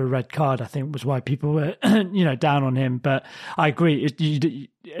through a red card, I think, was why people were, down on him. But I agree,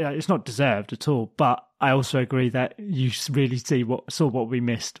 it's not deserved at all. But I also agree that you really saw what we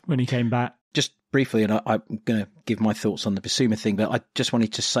missed when he came back. Just briefly, and I'm going to give my thoughts on the Bissouma thing, but I just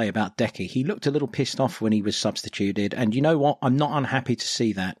wanted to say about Decky, he looked a little pissed off when he was substituted. And you know what? I'm not unhappy to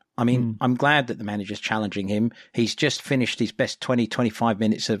see that. I mean, I'm glad that the manager's challenging him. He's just finished his best 25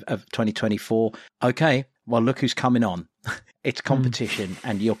 minutes of 2024. Okay, well, look who's coming on. It's competition,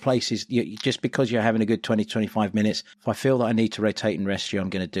 and your place is just because you're having a good 20-25 minutes. If I feel that I need to rotate and rest you, I'm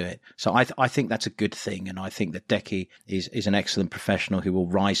going to do it. So I think that's a good thing, and I think that Decky is an excellent professional who will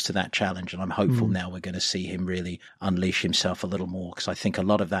rise to that challenge. And I'm hopeful now we're going to see him really unleash himself a little more, because I think a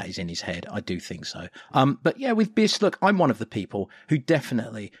lot of that is in his head. I do think so. But yeah, with Biss, look, I'm one of the people who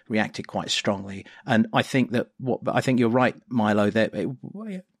definitely reacted quite strongly, and I think I think you're right, Milo. That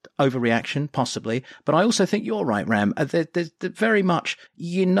overreaction, possibly, but I also think you're right, Ram. There's very much,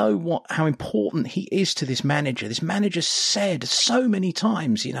 how important he is to this manager. This manager said so many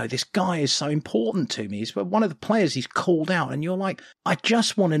times, this guy is so important to me. He's one of the players he's called out, and you're like, I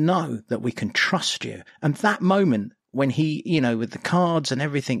just want to know that we can trust you. And that moment when he, with the cards and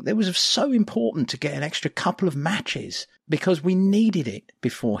everything, that was so important to get an extra couple of matches, because we needed it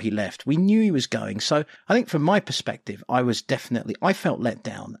before he left. We knew he was going. So I think from my perspective, I felt let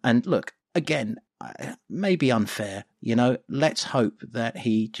down. And look, again, maybe unfair, let's hope that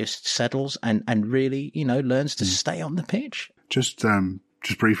he just settles and really, learns to stay on the pitch. Just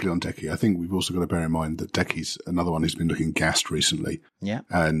briefly on Decky, I think we've also got to bear in mind that Decky's another one who's been looking gassed recently. Yeah.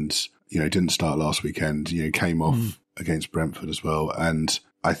 And, didn't start last weekend, came off against Brentford as well. And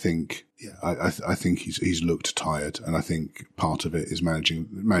I think, I think he's looked tired, and I think part of it is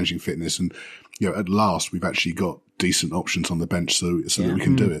managing fitness. And, at last we've actually got decent options on the bench so that we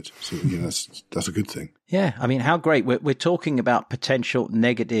can do it. So, that's a good thing. Yeah. I mean, how great. We're talking about potential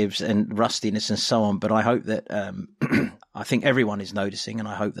negatives and rustiness and so on, but I hope that, I think everyone is noticing, and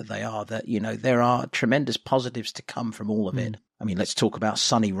I hope that they are, that, there are tremendous positives to come from all of it. I mean, let's talk about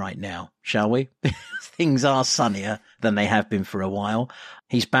Sonny right now, shall we? Things are sunnier than they have been for a while.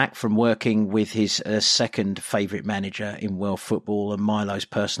 He's back from working with his second favourite manager in world football and Milo's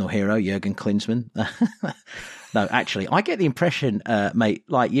personal hero, Jurgen Klinsmann. No, actually, I get the impression, mate,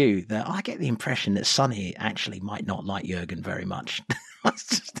 like you, that I get the impression that Sonny actually might not like Jurgen very much.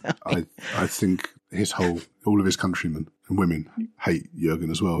 I think all of his countrymen and women hate Jurgen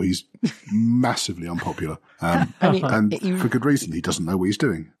as well. He's massively unpopular. And for good reason. He doesn't know what he's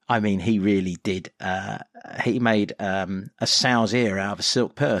doing. I mean, he really did. He made a sow's ear out of a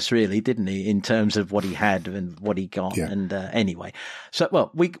silk purse, really, didn't he, in terms of what he had and what he got. Yeah. And anyway, so,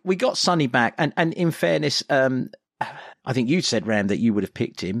 well, we got Sonny back. And in fairness, I think you said, Ram, that you would have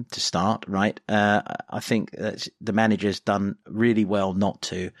picked him to start, right? I think that the manager's done really well not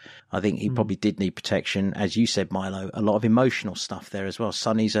to. I think he probably did need protection. As you said, Milo, a lot of emotional stuff there as well.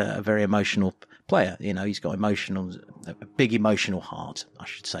 Sonny's a very emotional player. You know, he's got a big emotional heart, I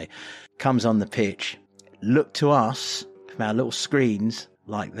should say. Comes on the pitch, looked to us from our little screens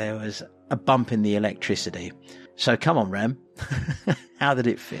like there was a bump in the electricity. So come on, Ram. How did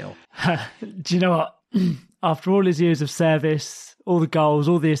it feel? Do you know what? After all his years of service, all the goals,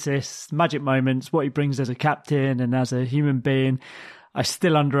 all the assists, magic moments, what he brings as a captain and as a human being, I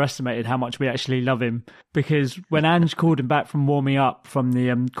still underestimated how much we actually love him. Because when Ange called him back from warming up from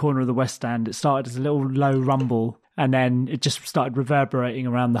the corner of the West Stand, it started as a little low rumble. And then it just started reverberating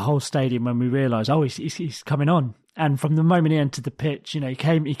around the whole stadium when we realised, he's coming on. And from the moment he entered the pitch, you know,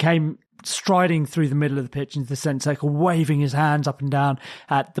 he came striding through the middle of the pitch into the centre circle, waving his hands up and down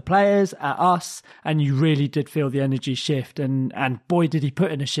at the players, at us, and you really did feel the energy shift. And boy, did he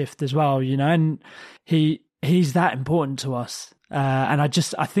put in a shift as well, you know. And he's that important to us. And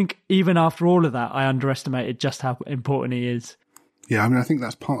I think even after all of that, I underestimated just how important he is. Yeah, I mean, I think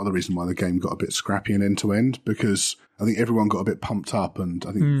that's part of the reason why the game got a bit scrappy and end to end, because I think everyone got a bit pumped up, and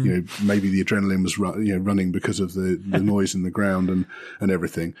I think you know, maybe the adrenaline was running because of the noise in the ground and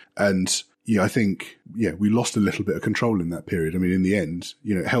everything. And yeah, I think we lost a little bit of control in that period. I mean, in the end,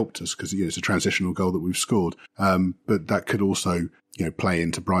 you know, it helped us because it's a transitional goal that we've scored. But that could also play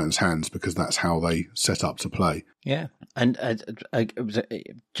into Brighton's hands because that's how they set up to play. Yeah, and it was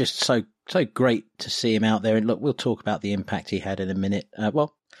just so great to see him out there. And look, we'll talk about the impact he had in a minute.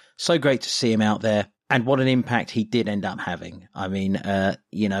 So great to see him out there, and what an impact he did end up having. I mean,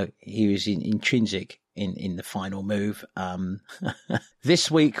 he was intrinsic in the final move.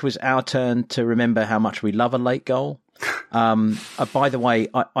 This week was our turn to remember how much we love a late goal. By the way,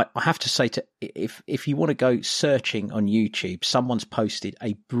 I have to say, if you want to go searching on YouTube, someone's posted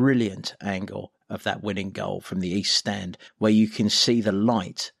a brilliant angle of that winning goal from the East Stand where you can see the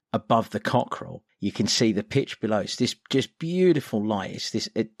light above the cockerel. You can see the pitch below. It's this just beautiful light.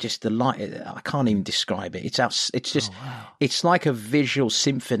 It's the light. I can't even describe it. It's like a visual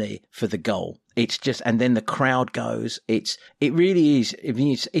symphony for the goal. It's just, and then the crowd goes. It really is.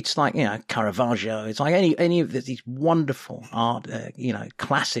 It's like, Caravaggio. It's like any of these wonderful art,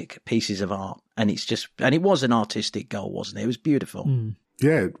 classic pieces of art. And it was an artistic goal, wasn't it? It was beautiful. Mm.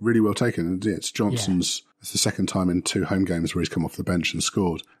 Yeah, really well taken. And it's Johnson's. Yeah. It's the second time in 2 home games where he's come off the bench and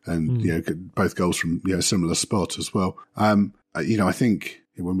scored, and both goals from a similar spot as well. I think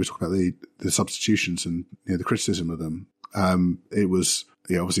when we talk about the substitutions and the criticism of them, it was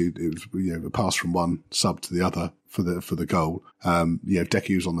obviously it was a pass from one sub to the other for the goal. If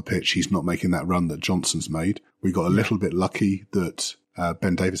Decky was on the pitch, he's not making that run that Johnson's made. We got a little bit lucky that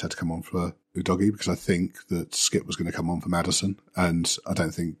Ben Davies had to come on for Udogie because I think that Skip was going to come on for Maddison, and I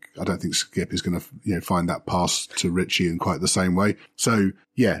don't think Skip is going to find that pass to Richie in quite the same way. So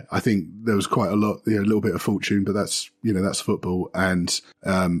yeah, I think there was quite a little bit of fortune, but that's football, and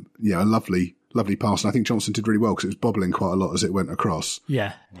a lovely pass. And I think Johnson did really well because it was bobbling quite a lot as it went across.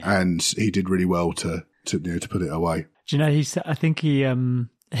 Yeah, and he did really well to put it away. Do you know I think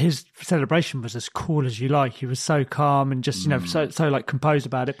his celebration was as cool as you like. He was so calm and just, so like composed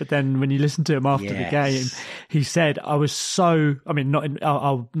about it. But then when you listen to him after the game, he said, I'm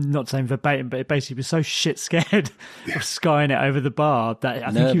not saying verbatim, but it basically was so shit scared of skying it over the bar that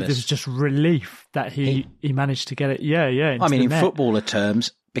I think it was just relief that he managed to get it. Yeah. I mean, in footballer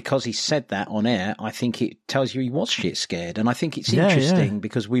terms, because he said that on air, I think it tells you he was shit scared. And I think it's interesting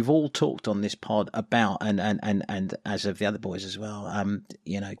because we've all talked on this pod about, and as of the other boys as well,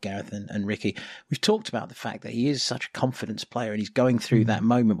 Gareth and Ricky, we've talked about the fact that he is such a confidence player and he's going through that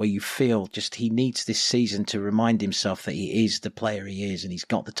moment where you feel just he needs this season to remind himself that he is the player he is and he's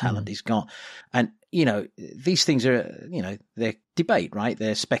got the talent he's got. And, these things are, they're debate, right?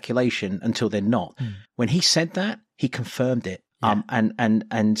 They're speculation until they're not. When he said that, he confirmed it. Yeah.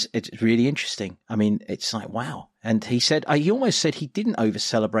 And it's really interesting. I mean, it's like, wow. And he almost said he didn't over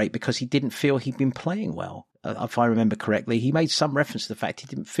celebrate because he didn't feel he'd been playing well. If I remember correctly, he made some reference to the fact he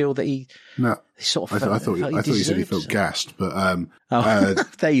didn't feel that he sort of. I thought he said he felt gassed, but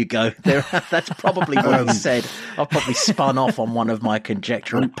there you go. That's probably what he said. I've probably spun off on one of my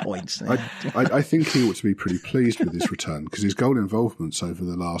conjectural points. I think he ought to be pretty pleased with his return because his goal involvements over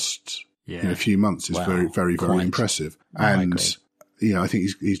the last in a few months is very, very, very impressive. And, I think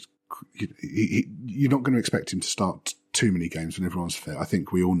you're not going to expect him to start too many games when everyone's fit. I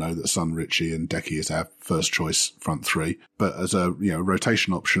think we all know that Son, Ritchie and Decky is our first choice front three, but as a,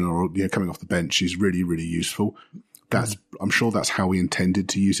 rotation option or, coming off the bench, he's really, really useful. I'm sure that's how we intended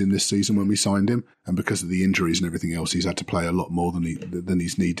to use him this season when we signed him. And because of the injuries and everything else, he's had to play a lot more than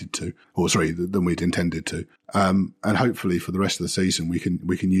he's needed to, than we'd intended to. And hopefully for the rest of the season, we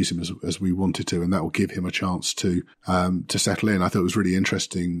can use him as we wanted to. And that will give him a chance to settle in. I thought it was really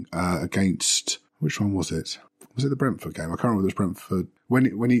interesting, against, which one was it? Was it the Brentford game? I can't remember. It was Brentford.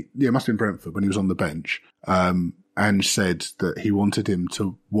 It must have been Brentford when he was on the bench, and said that he wanted him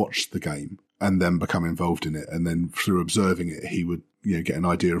to watch the game and then become involved in it. And then through observing it, he would, get an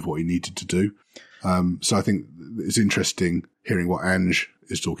idea of what he needed to do. So I think it's interesting hearing what Ange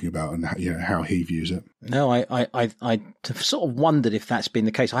is talking about and how he views it. No, I sort of wondered if that's been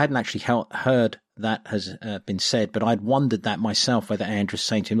the case. I hadn't actually heard that has been said, but I'd wondered that myself, whether Andrew was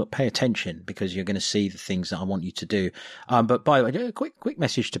saying to him, look, pay attention because you're going to see the things that I want you to do. But by the way, a quick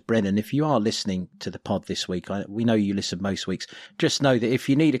message to Brennan. If you are listening to the pod this week, we know you listen most weeks, just know that if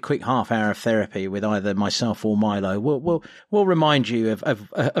you need a quick half hour of therapy with either myself or Milo, we'll remind you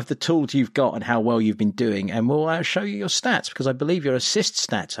of the tools you've got and how well you've been doing, and we'll show you your stats, because I believe your assist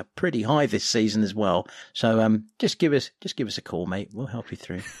stats are pretty high this season as well. So just give us a call, mate. We'll help you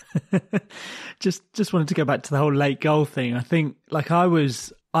through. Just wanted to go back to the whole late goal thing. I think,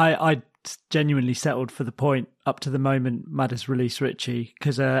 I genuinely settled for the point up to the moment Maddis released Ritchie,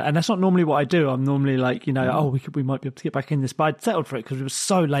 because and that's not normally what I do. I'm normally we might be able to get back in this, but I'd settled for it because it was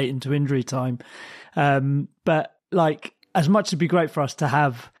so late into injury time. But as much as it'd be great for us to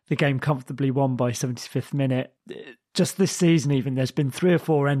have the game comfortably won by 75th minute, just this season even, there's been 3 or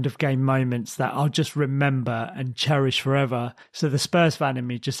 4 end of game moments that I'll just remember and cherish forever. So the Spurs fan in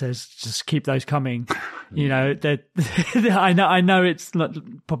me just says, just keep those coming. I know it's not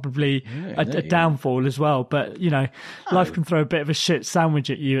probably a downfall as well, but life can throw a bit of a shit sandwich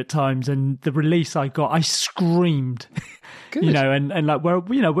at you at times. And the release I got, I screamed. Good.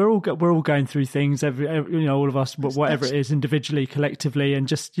 We're all going through things, every all of us, whatever it is, individually, collectively, and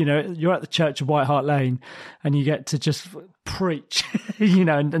just you're at the Church of White Hart Lane, and you get to just preach,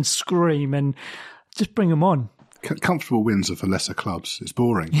 and scream and just bring them on. Comfortable wins are for lesser clubs. It's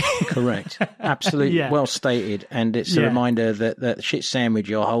boring. Correct. Absolutely. Yeah. Well stated. And it's a reminder that the shit sandwich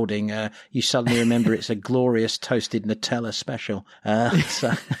you're holding, you suddenly remember it's a glorious toasted Nutella special.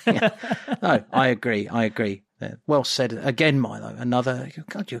 No, I agree. Well said again, Milo.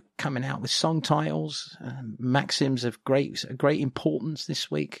 You're coming out with song titles, maxims of great importance this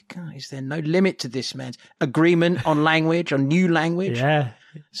week. God, is there no limit to this man's agreement on language, on new language? Yeah.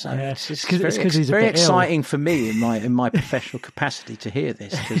 So it's very exciting for me in my professional capacity to hear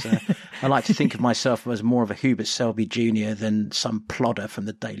this, because I like to think of myself as more of a Hubert Selby Jr. than some plodder from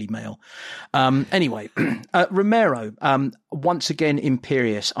the Daily Mail. Anyway, Romero, once again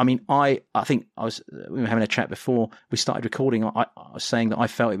imperious. I mean, I think we were having a chat before we started recording. I was saying that I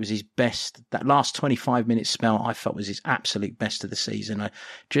felt it was his best. That last 25-minute spell I felt was his absolute best of the season.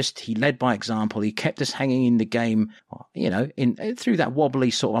 He led by example. He kept us hanging in the game, through that wobbly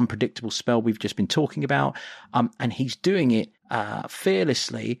sort of unpredictable spell we've just been talking about. And he's doing it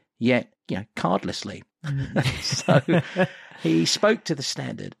fearlessly, yet cardlessly. So he spoke to the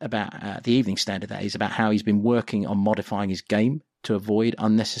Standard about the Evening Standard, that is, about how he's been working on modifying his game to avoid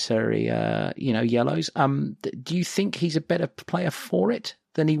unnecessary, yellows. Do you think he's a better player for it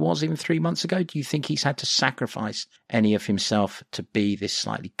than he was even 3 months ago? Do you think he's had to sacrifice any of himself to be this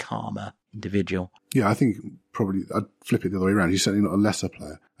slightly calmer individual? Yeah, I think probably I'd flip it the other way around. He's certainly not a lesser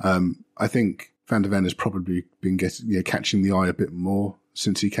player. I think Van der Ven has probably been catching the eye a bit more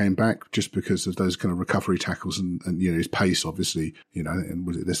since he came back, just because of those kind of recovery tackles and his pace, obviously, and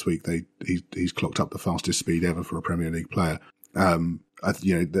was it this week he's clocked up the fastest speed ever for a Premier League player.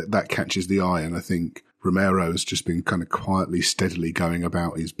 That catches the eye, and I think Romero has just been kind of quietly, steadily going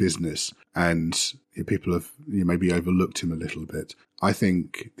about his business, and people have maybe overlooked him a little bit. I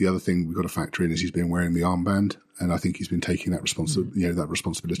think the other thing we've got to factor in is he's been wearing the armband, and I think he's been taking that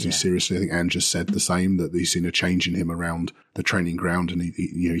responsibility seriously. I think Ange just said the same, that he's seen a change in him around the training ground, and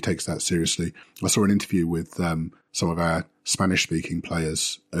he takes that seriously. I saw an interview with some of our Spanish-speaking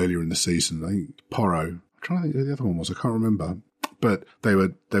players earlier in the season. I think Porro. I'm trying to think who the other one was. I can't remember. But they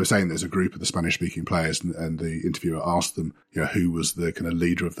were saying there's a group of the Spanish-speaking players, and the interviewer asked them, who was the kind of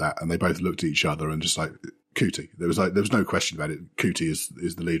leader of that, and they both looked at each other and just Coutinho. There was no question about it. Coutinho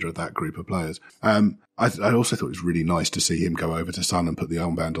is the leader of that group of players. I also thought it was really nice to see him go over to Son and put the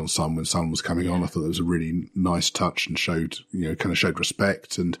armband on Son when Son was coming on. I thought that was a really nice touch and showed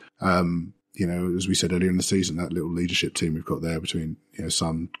respect. And, as we said earlier in the season, that little leadership team we've got there between,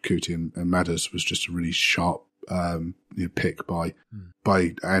 Son, Coutinho and Madders was just a really sharp, pick by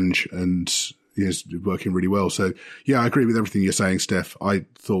Ange, and is working really well. So yeah, I agree with everything you're saying, Steph. I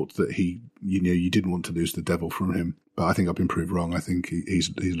thought that you didn't want to lose the devil from him, but I think I've been proved wrong. I think he's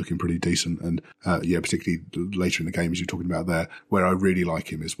looking pretty decent, and particularly later in the game, as you're talking about there, where I really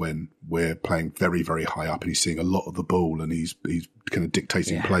like him is when we're playing very, very high up and he's seeing a lot of the ball and he's kind of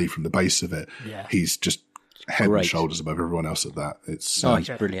dictating play from the base of it. Yeah. He's just head and shoulders above everyone else at that. It's he's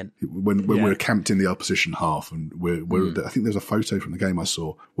brilliant. When we're camped in the opposition half, and we're I think there's a photo from the game I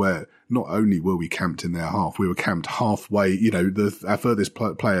saw where not only were we camped in their half, we were camped halfway. Our furthest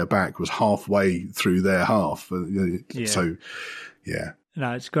player back was halfway through their half. So, yeah.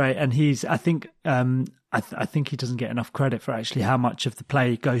 No, it's great, and I think he doesn't get enough credit for actually how much of the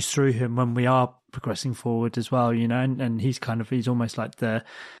play goes through him when we are progressing forward as well, and he's almost like the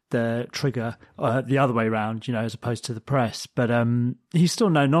trigger the other way around, as opposed to the press. But he's still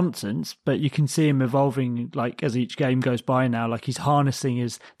no nonsense, but you can see him evolving like as each game goes by now, like he's harnessing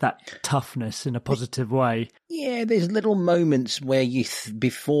that toughness in a positive way. Yeah, there's little moments where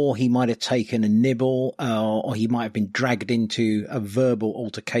before he might have taken a nibble or he might have been dragged into a verbal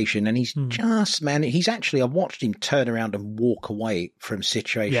altercation, and he's I've watched him turn around and walk away from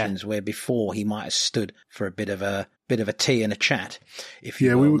situations where before he might have stood for a bit of a tea and a chat. We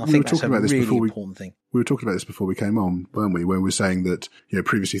were talking about this before we were talking about this before we came on, weren't we? Where we were saying that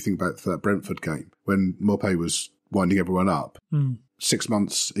previously, think back to that Brentford game when Maupay was winding everyone up 6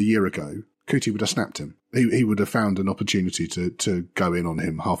 months, a year ago. Coutinho would have snapped him. He would have found an opportunity to go in on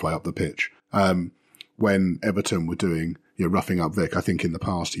him halfway up the pitch. When Everton were doing roughing up Vic, I think in the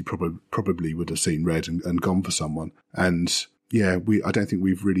past he probably would have seen red and gone for someone. And I don't think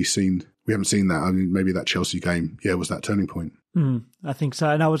we haven't seen that. I mean, maybe that Chelsea game, was that turning point. I think so.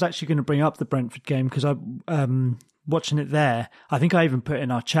 And I was actually going to bring up the Brentford game because watching it there, I think I even put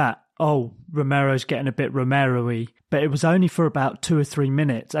in our chat, Romero's getting a bit Romero-y, but it was only for about 2 or 3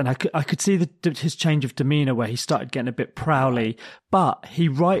 minutes, and I could see his change of demeanour where he started getting a bit prowly, but he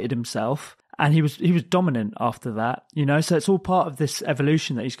righted himself. And he was dominant after that, So it's all part of this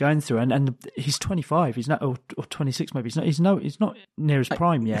evolution that he's going through. And he's 25. He's not, or 26 maybe. He's not near his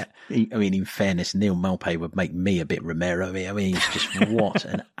prime yet. I mean, in fairness, Neil Maupay would make me a bit Romero-y. I mean, he's just what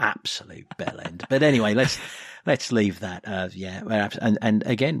an absolute bellend. But anyway, let's leave that. And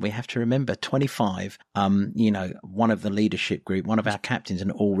again, we have to remember 25. One of the leadership group, one of our captains,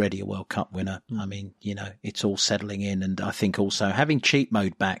 and already a World Cup winner. I mean, it's all settling in, and I think also having cheat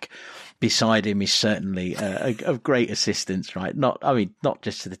mode back beside him is certainly of great assistance, right? Not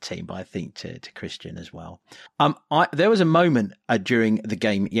just to the team, but I think to Christian as well. There was a moment during the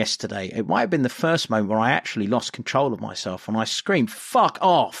game yesterday. It might have been the first moment where I actually lost control of myself and I screamed, "Fuck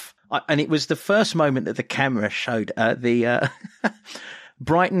off!" And it was the first moment that the camera showed the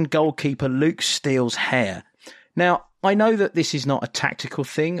Brighton goalkeeper Luke Steele's hair. Now, I know that this is not a tactical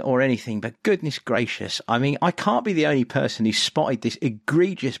thing or anything, but goodness gracious, I mean, I can't be the only person who spotted this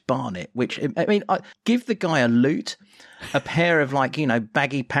egregious Barnet, which, I mean, give the guy a lute, a pair of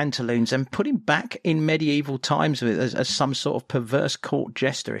baggy pantaloons, and put him back in medieval times as some sort of perverse court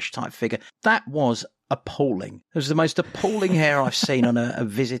jesterish type figure. That was appalling. It was the most appalling hair I've seen on a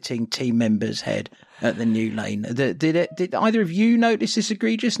visiting team member's head at the New Lane. Did either of you notice this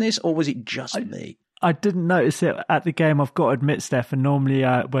egregiousness, or was it just me? I didn't notice it at the game, I've got to admit, Steph, and normally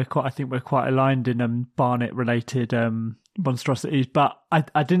we're quite aligned in Barnet-related monstrosities, but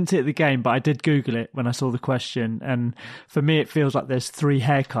I didn't see it at the game, but I did Google it when I saw the question, and for me it feels like there's 3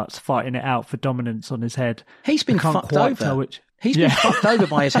 haircuts fighting it out for dominance on his head. He's been fucked over. He's been fucked over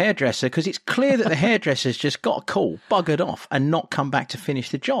by his hairdresser, because it's clear that the hairdresser's just got a call, buggered off, and not come back to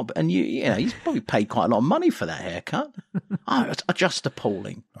finish the job. And he's probably paid quite a lot of money for that haircut. It's just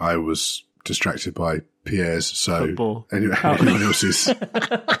appalling. I was distracted by Pierre's, so football. Anyone else's.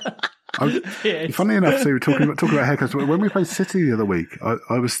 Funny enough, so we're talking about haircuts. When we played City the other week,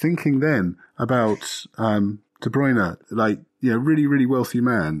 I was thinking then about De Bruyne, really, really wealthy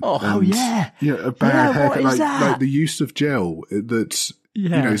man. A bad haircut, like the use of gel that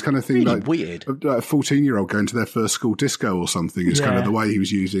Yeah. You know, it's kind of thing really like weird. A 14-year-old going to their first school disco or something. It's kind of the way he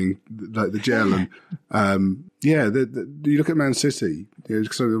was using like the gel. And you look at Man City,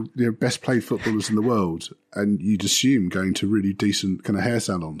 best played footballers in the world, and you'd assume going to really decent kind of hair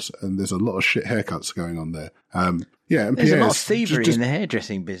salons, and there's a lot of shit haircuts going on there. And there's Pierre's, a lot of thievery in the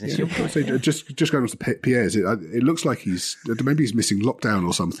hairdressing business. Yeah, just going on to Pierre's, it looks like maybe he's missing lockdown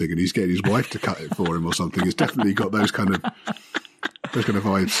or something, and he's getting his wife to cut it for him or something. It's definitely got those kind of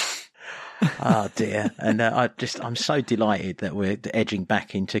vibes. Oh dear. And I'm so delighted that we're edging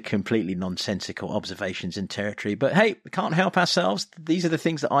back into completely nonsensical observations and territory. But hey, we can't help ourselves. These are the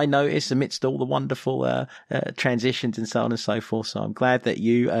things that I notice amidst all the wonderful transitions and so on and so forth. So I'm glad that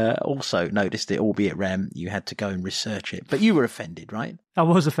you also noticed it, albeit Ram, you had to go and research it. But you were offended, right? I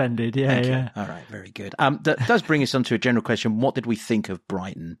was offended, yeah. All right, very good. That does bring us on to a general question. What did we think of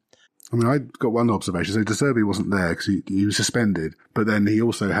Brighton? I mean, I got one observation. So De Zerbi wasn't there because he was suspended, but then he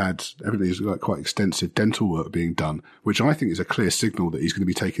also had like quite extensive dental work being done, which I think is a clear signal that he's going to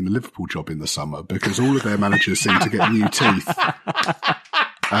be taking the Liverpool job in the summer because all of their managers seem to get new teeth.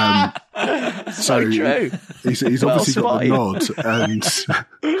 So true. He's obviously got the nod, and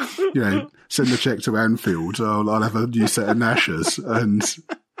send the check to Anfield. I'll have a new set of gnashers, and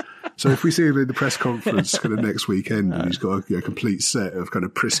so if we see him in the press conference kind of next weekend, and he's got a complete set of kind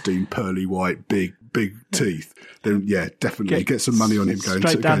of pristine, pearly white, big teeth, then definitely get some money on him going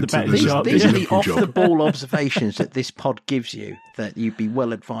straight down the betting shop. These are the off-the-ball observations that this pod gives you that you'd be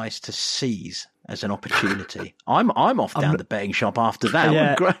well advised to seize as an opportunity. I'm off down the betting shop after that.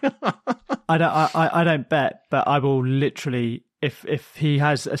 Yeah. I don't bet, but I will literally, if he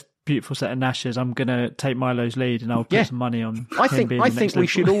has a beautiful set of gnashers, I'm going to take Milo's lead and I'll put some money on I think we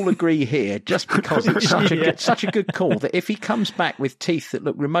should all agree here, just because it's such a good call, that if he comes back with teeth that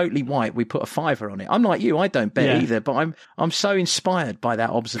look remotely white, we put a $5 on it. I'm like you, I don't bet either, but I'm so inspired by that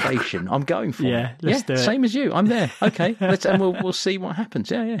observation. I'm going for it. Let's do it. Same as you. I'm there. Okay, and we'll see what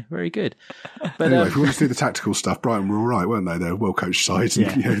happens. Yeah, very good. But anyway, if you want to do the tactical stuff, Brighton were all right, weren't they? They're a well-coached side,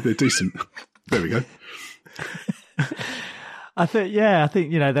 and they're decent. There we go. I think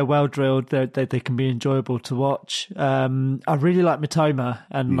they're well drilled. They can be enjoyable to watch. I really like Mitoma,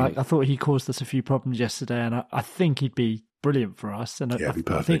 and I thought he caused us a few problems yesterday, and I think he'd be brilliant for us. And he'd be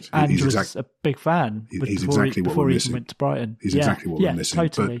perfect. I think Andrew's a big fan. He's exactly what we're missing. He went to Brighton. He's exactly what we're missing.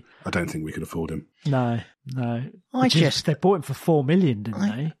 Totally. But I don't think we could afford him. No. They bought him for $4 million, didn't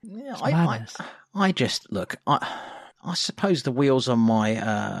they? I suppose the wheels on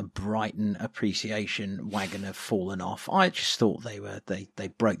my Brighton appreciation wagon have fallen off. I just thought they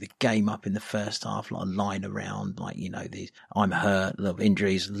broke the game up in the first half, like lying around, these I'm hurt, a lot of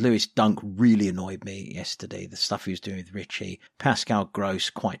injuries. Lewis Dunk really annoyed me yesterday. The stuff he was doing with Richie. Pascal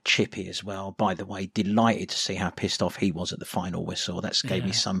Gross quite chippy as well. By the way, delighted to see how pissed off he was at the final whistle. That gave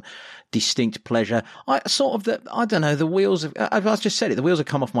me some distinct pleasure. The wheels have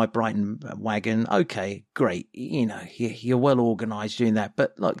come off my Brighton wagon. Okay, great. You're well organised doing that.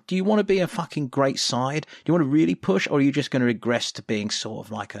 But look, do you want to be a fucking great side? Do you want to really push, or are you just going to regress to being sort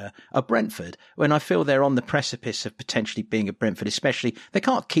of like a Brentford? When I feel they're on the precipice of potentially being a Brentford, especially, they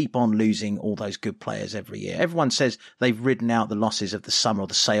can't keep on losing all those good players every year. Everyone says they've ridden out the losses of the summer or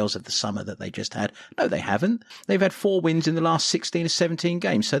the sales of the summer that they just had. No, they haven't. They've had 4 wins in the last 16 or 17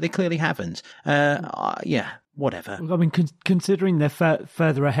 games, so they clearly haven't. Whatever. I mean, considering they're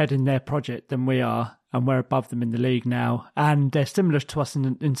further ahead in their project than we are, and we're above them in the league now, and they're similar to us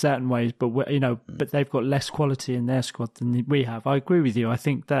in certain ways, but but they've got less quality in their squad than we have. I agree with you. I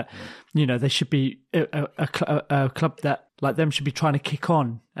think that they should be a club that like them should be trying to kick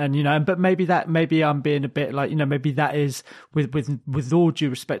on, and but maybe I'm being a bit like maybe that is with all due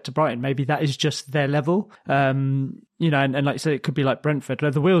respect to Brighton, maybe that is just their level. And like I said, it could be like Brentford.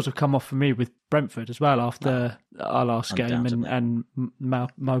 The wheels have come off for me with Brentford as well after our last game and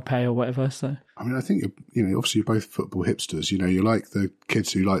Mopé or whatever. So I mean, I think obviously you're both football hipsters. You like the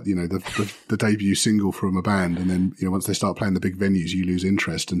kids who like the debut single from a band, and then once they start playing the big venues, you lose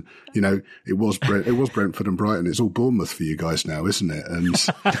interest. And it was Brentford and Brighton. It's all Bournemouth for you guys now, isn't it? And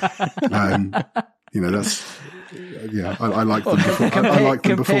that's. Yeah, I liked them before. I liked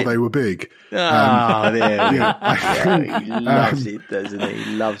them before they were big. He loves it, doesn't he?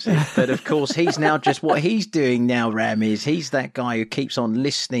 He loves it. But of course, he's now just what he's doing now. Ram he's that guy who keeps on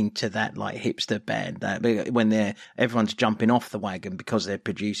listening to that like hipster band when everyone's jumping off the wagon because they're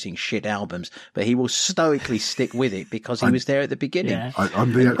producing shit albums. But he will stoically stick with it because he was there at the beginning. Yeah.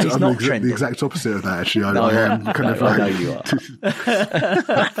 I'm the exact opposite of that. Actually, I am kind of like you are.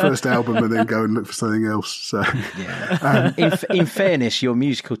 first album and then go and look for something else. So. Yeah. In fairness, your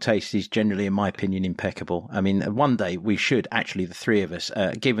musical taste is generally, in my opinion, impeccable. I mean, one day we should actually, the three of us,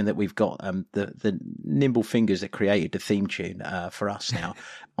 given that we've got the nimble fingers that created the theme tune for us now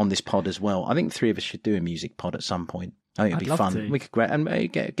on this pod as well, I think the three of us should do a music pod at some point. I think it'd be fun. We could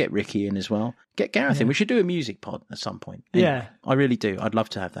and get Ricky in as well. Get Gareth in. We should do a music pod at some point. Anyway, I really do. I'd love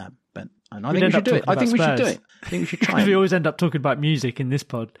to have that. But I think we should do it. I think we should do it. I think we should try. We always end up talking about music in this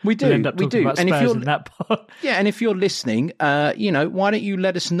pod. We do. About and if you're in that pod, and if you're listening, why don't you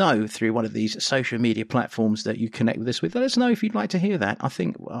let us know through one of these social media platforms that you connect with us with? Let us know if you'd like to hear that. I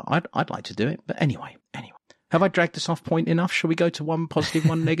think I'd like to do it. But anyway. Have I dragged us off point enough? Shall we go to one positive,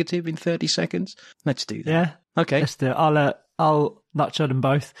 one negative in 30 seconds? Let's do that. Yeah. Okay. Let's do it. I'll nutshell them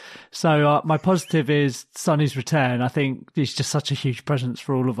both. So my positive is Sonny's return. I think he's just such a huge presence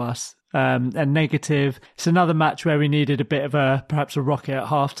for all of us. And negative, it's another match where we needed a bit of perhaps a rocket at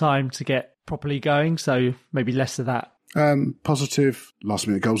halftime to get properly going. So maybe less of that. Positive, last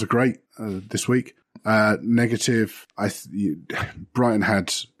minute goals are great this week. Negative, Brighton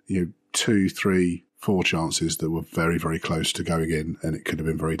had 2, 3, 4 chances that were very, very close to going in, and it could have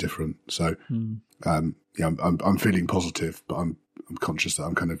been very different. So, I'm feeling positive, but I'm conscious that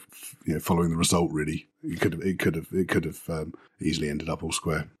I'm kind of following the result. Really, it could have easily ended up all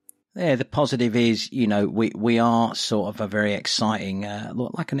square. Yeah, the positive is, we are sort of a very exciting,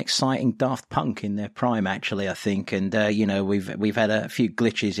 like an exciting Daft Punk in their prime, actually, I think. And, we've had a few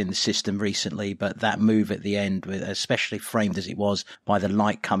glitches in the system recently, but that move at the end, especially framed as it was by the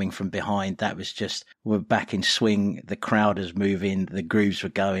light coming from behind, that was just, we're back in swing. The crowd is moving, the grooves were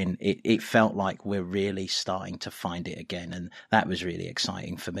going. It felt like we're really starting to find it again. And that was really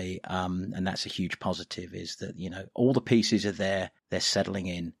exciting for me. And that's a huge positive is that, all the pieces are there. They're settling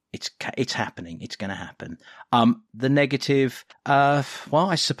in. It's happening. It's going to happen. The negative, I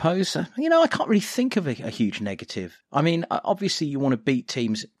suppose, I can't really think of a huge negative. I mean, obviously you want to beat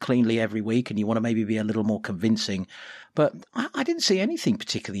teams cleanly every week and you want to maybe be a little more convincing, but I didn't see anything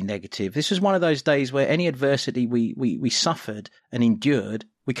particularly negative. This was one of those days where any adversity we suffered and endured,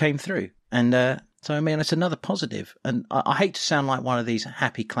 we came through. And, so, I mean, it's another positive. And I hate to sound like one of these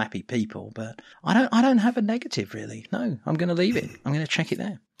happy, clappy people, but I don't have a negative, really. No, I'm going to leave it. I'm going to check it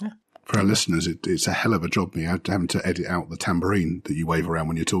there. Yeah. For our listeners, it's a hell of a job, me, having to edit out the tambourine that you wave around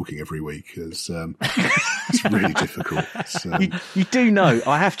when you're talking every week. It's really difficult. You do know,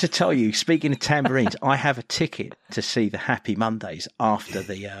 I have to tell you, speaking of tambourines, I have a ticket to see the Happy Mondays after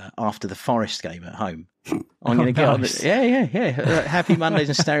the Forest game at home. I'm going to get on the, yeah. Happy Mondays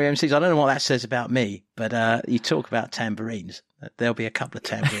and Stereo MCs. I don't know what that says about me, but you talk about tambourines. There'll be a couple of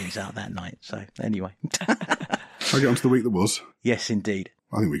tambourines out that night. So anyway. Shall I get on to the week that was? Yes, indeed.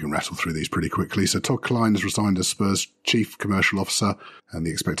 I think we can rattle through these pretty quickly. So Todd Klein has resigned as Spurs Chief Commercial Officer, and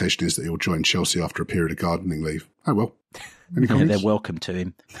the expectation is that he'll join Chelsea after a period of gardening leave. Oh, well. Any comments? They're welcome to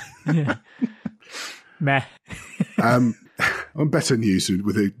him. Yeah. Meh. On better news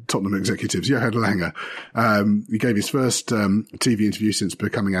with the Tottenham executives, Johan Langer. He gave his first TV interview since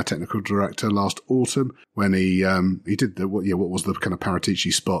becoming our technical director last autumn when he did what was the kind of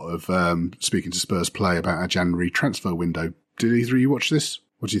Paratici spot of speaking to Spurs play about our January transfer window. Did either of you watch this?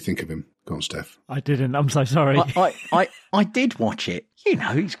 What do you think of him? Go on, Steph. I didn't. I'm so sorry. I did watch it. He's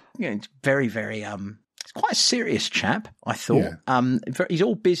very, very he's quite a serious chap, I thought. Yeah. He's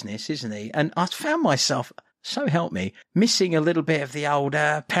all business, isn't he? And I found myself, so help me, missing a little bit of the old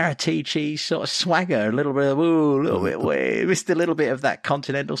Paratici sort of swagger, a little bit, missed a little bit of that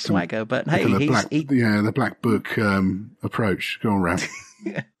continental swagger. But hey, the black book approach. Go on, Ralph.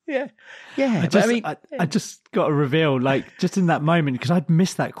 Yeah. I just got to reveal, just in that moment, because I'd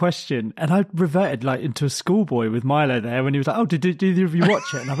missed that question, and I reverted into a schoolboy with Milo there when he was like, "Oh, did either of you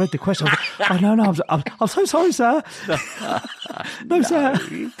watch it?" And I read the question. I was like, "Oh no, I'm so sorry, sir." No, sir.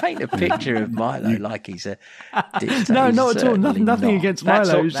 You paint a picture of Milo like he's a dictator. No, not at all. Nothing against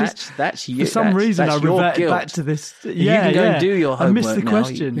Milo. That's you. For some reason, I reverted back to this. Yeah, you can go and do your homework. I missed the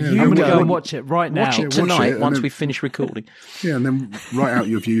question. I'm going to go and watch it right now. Watch it tonight once we finish recording. Yeah, and then write out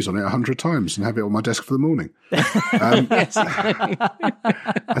your views on it 100 times and have it on my desk for the morning. I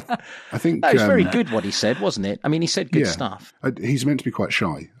think it's very good what he said, wasn't it? I mean, he said good stuff. He's meant to be quite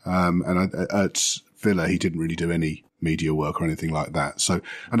shy, and at Villa he didn't really do any media work or anything like that. So,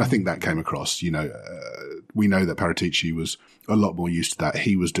 and I think that came across. We know that Paratici was a lot more used to that.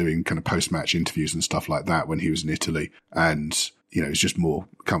 He was doing kind of post-match interviews and stuff like that when he was in Italy, and he's just more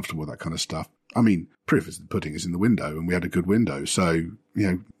comfortable with that kind of stuff. I mean, proof is the pudding is in the window, and we had a good window. So,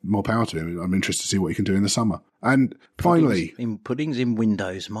 more power to him. I'm interested to see what he can do in the summer. And finally... Puddings in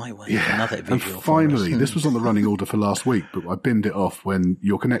windows, my way. Yeah. Another visual. And finally, this was on the running order for last week, but I binned it off when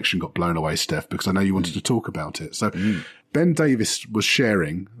your connection got blown away, Steph, because I know you wanted to talk about it. So Ben Davies was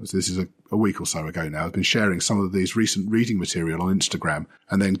sharing, this is a week or so ago now, has been sharing some of these recent reading material on Instagram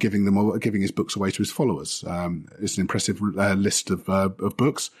and then giving his books away to his followers. It's an impressive list of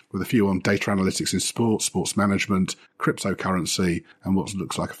books with a few on data analytics in sports management, cryptocurrency, and what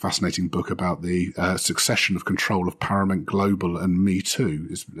looks like a fascinating book about the succession of control of Paramount Global and Me Too.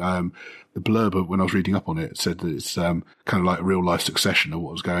 The blurb, when I was reading up on it, said that it's kind of like a real life succession of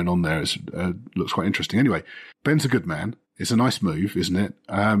what was going on there. It looks quite interesting. Anyway, Ben's a good man. It's a nice move, isn't it?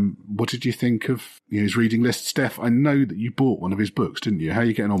 What did you think of his reading list? Steph, I know that you bought one of his books, didn't you? How are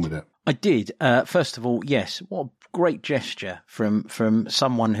you getting on with it? I did. First of all, yes. What a great gesture from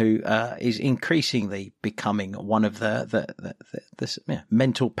someone who is increasingly becoming one of the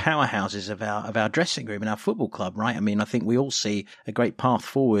mental powerhouses of our dressing room and our football club, right? I mean, I think we all see a great path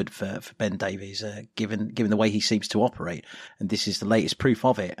forward for Ben Davies, given the way he seems to operate, and this is the latest proof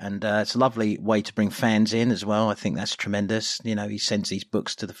of it. And it's a lovely way to bring fans in as well. I think that's tremendous. He sends these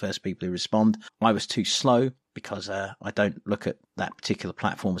books to the first people who respond. I was too slow because I don't look at that particular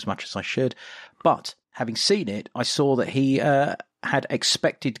platform as much as I should. But having seen it, I saw that he had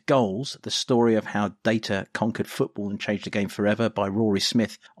Expected Goals, the story of how data conquered football and changed the game forever, by Rory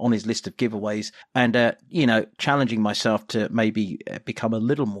Smith, on his list of giveaways. And, challenging myself to maybe become a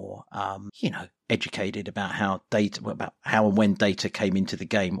little more, educated about how and when data came into the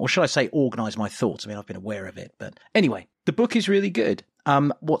game. Or should I say organise my thoughts? I mean, I've been aware of it. But anyway, the book is really good.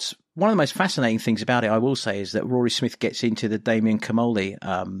 What's one of the most fascinating things about it, I will say, is that Rory Smith gets into the Damien Comolli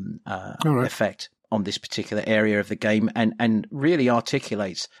effect on this particular area of the game, and really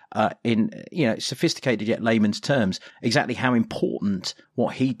articulates in sophisticated yet layman's terms exactly how important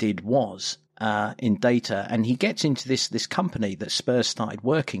what he did was in data. And he gets into this company that Spurs started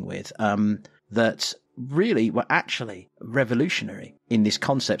working with that really were actually revolutionary in this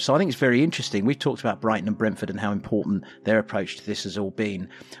concept. So I think it's very interesting. We've talked about Brighton and Brentford and how important their approach to this has all been.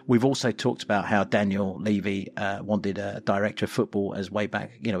 We've also talked about how Daniel Levy wanted a director of football as way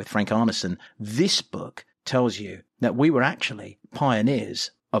back, with Frank Arneson. This book tells you that we were actually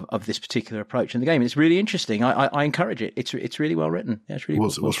pioneers of this particular approach in the game. It's really interesting. I encourage it. It's really well written. Yeah, it's really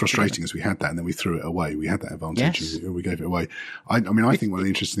what's frustrating is we had that and then we threw it away. We had that advantage and we gave it away. I think one of the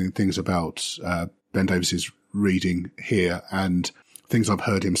interesting things about Ben Davies's reading here and things I've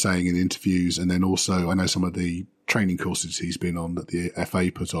heard him saying in interviews, and then also I know some of the training courses he's been on that the FA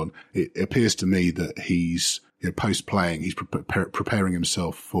put on, it appears to me that he's post-playing, he's preparing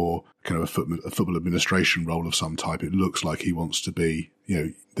himself for kind of a football administration role of some type. It looks like he wants to be,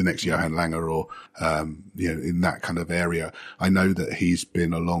 the next Johan Langer or, in that kind of area. I know that he's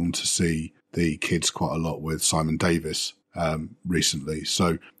been along to see the kids quite a lot with Simon Davis, recently.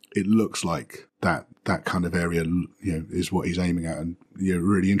 So it looks like that kind of area, is what he's aiming at, and,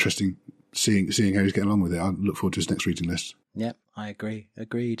 really interesting seeing how he's getting along with it. I look forward to his next reading list. Yep, I agree.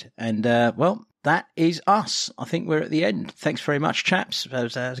 Agreed. And, that is us. I think we're at the end. Thanks very much, chaps. It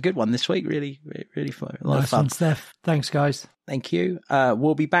was a good one this week. Really, really fun. A lot of fun. Steph. Thanks, guys. Thank you.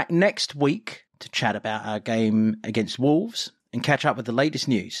 We'll be back next week to chat about our game against Wolves and catch up with the latest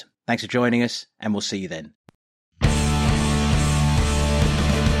news. Thanks for joining us, and we'll see you then.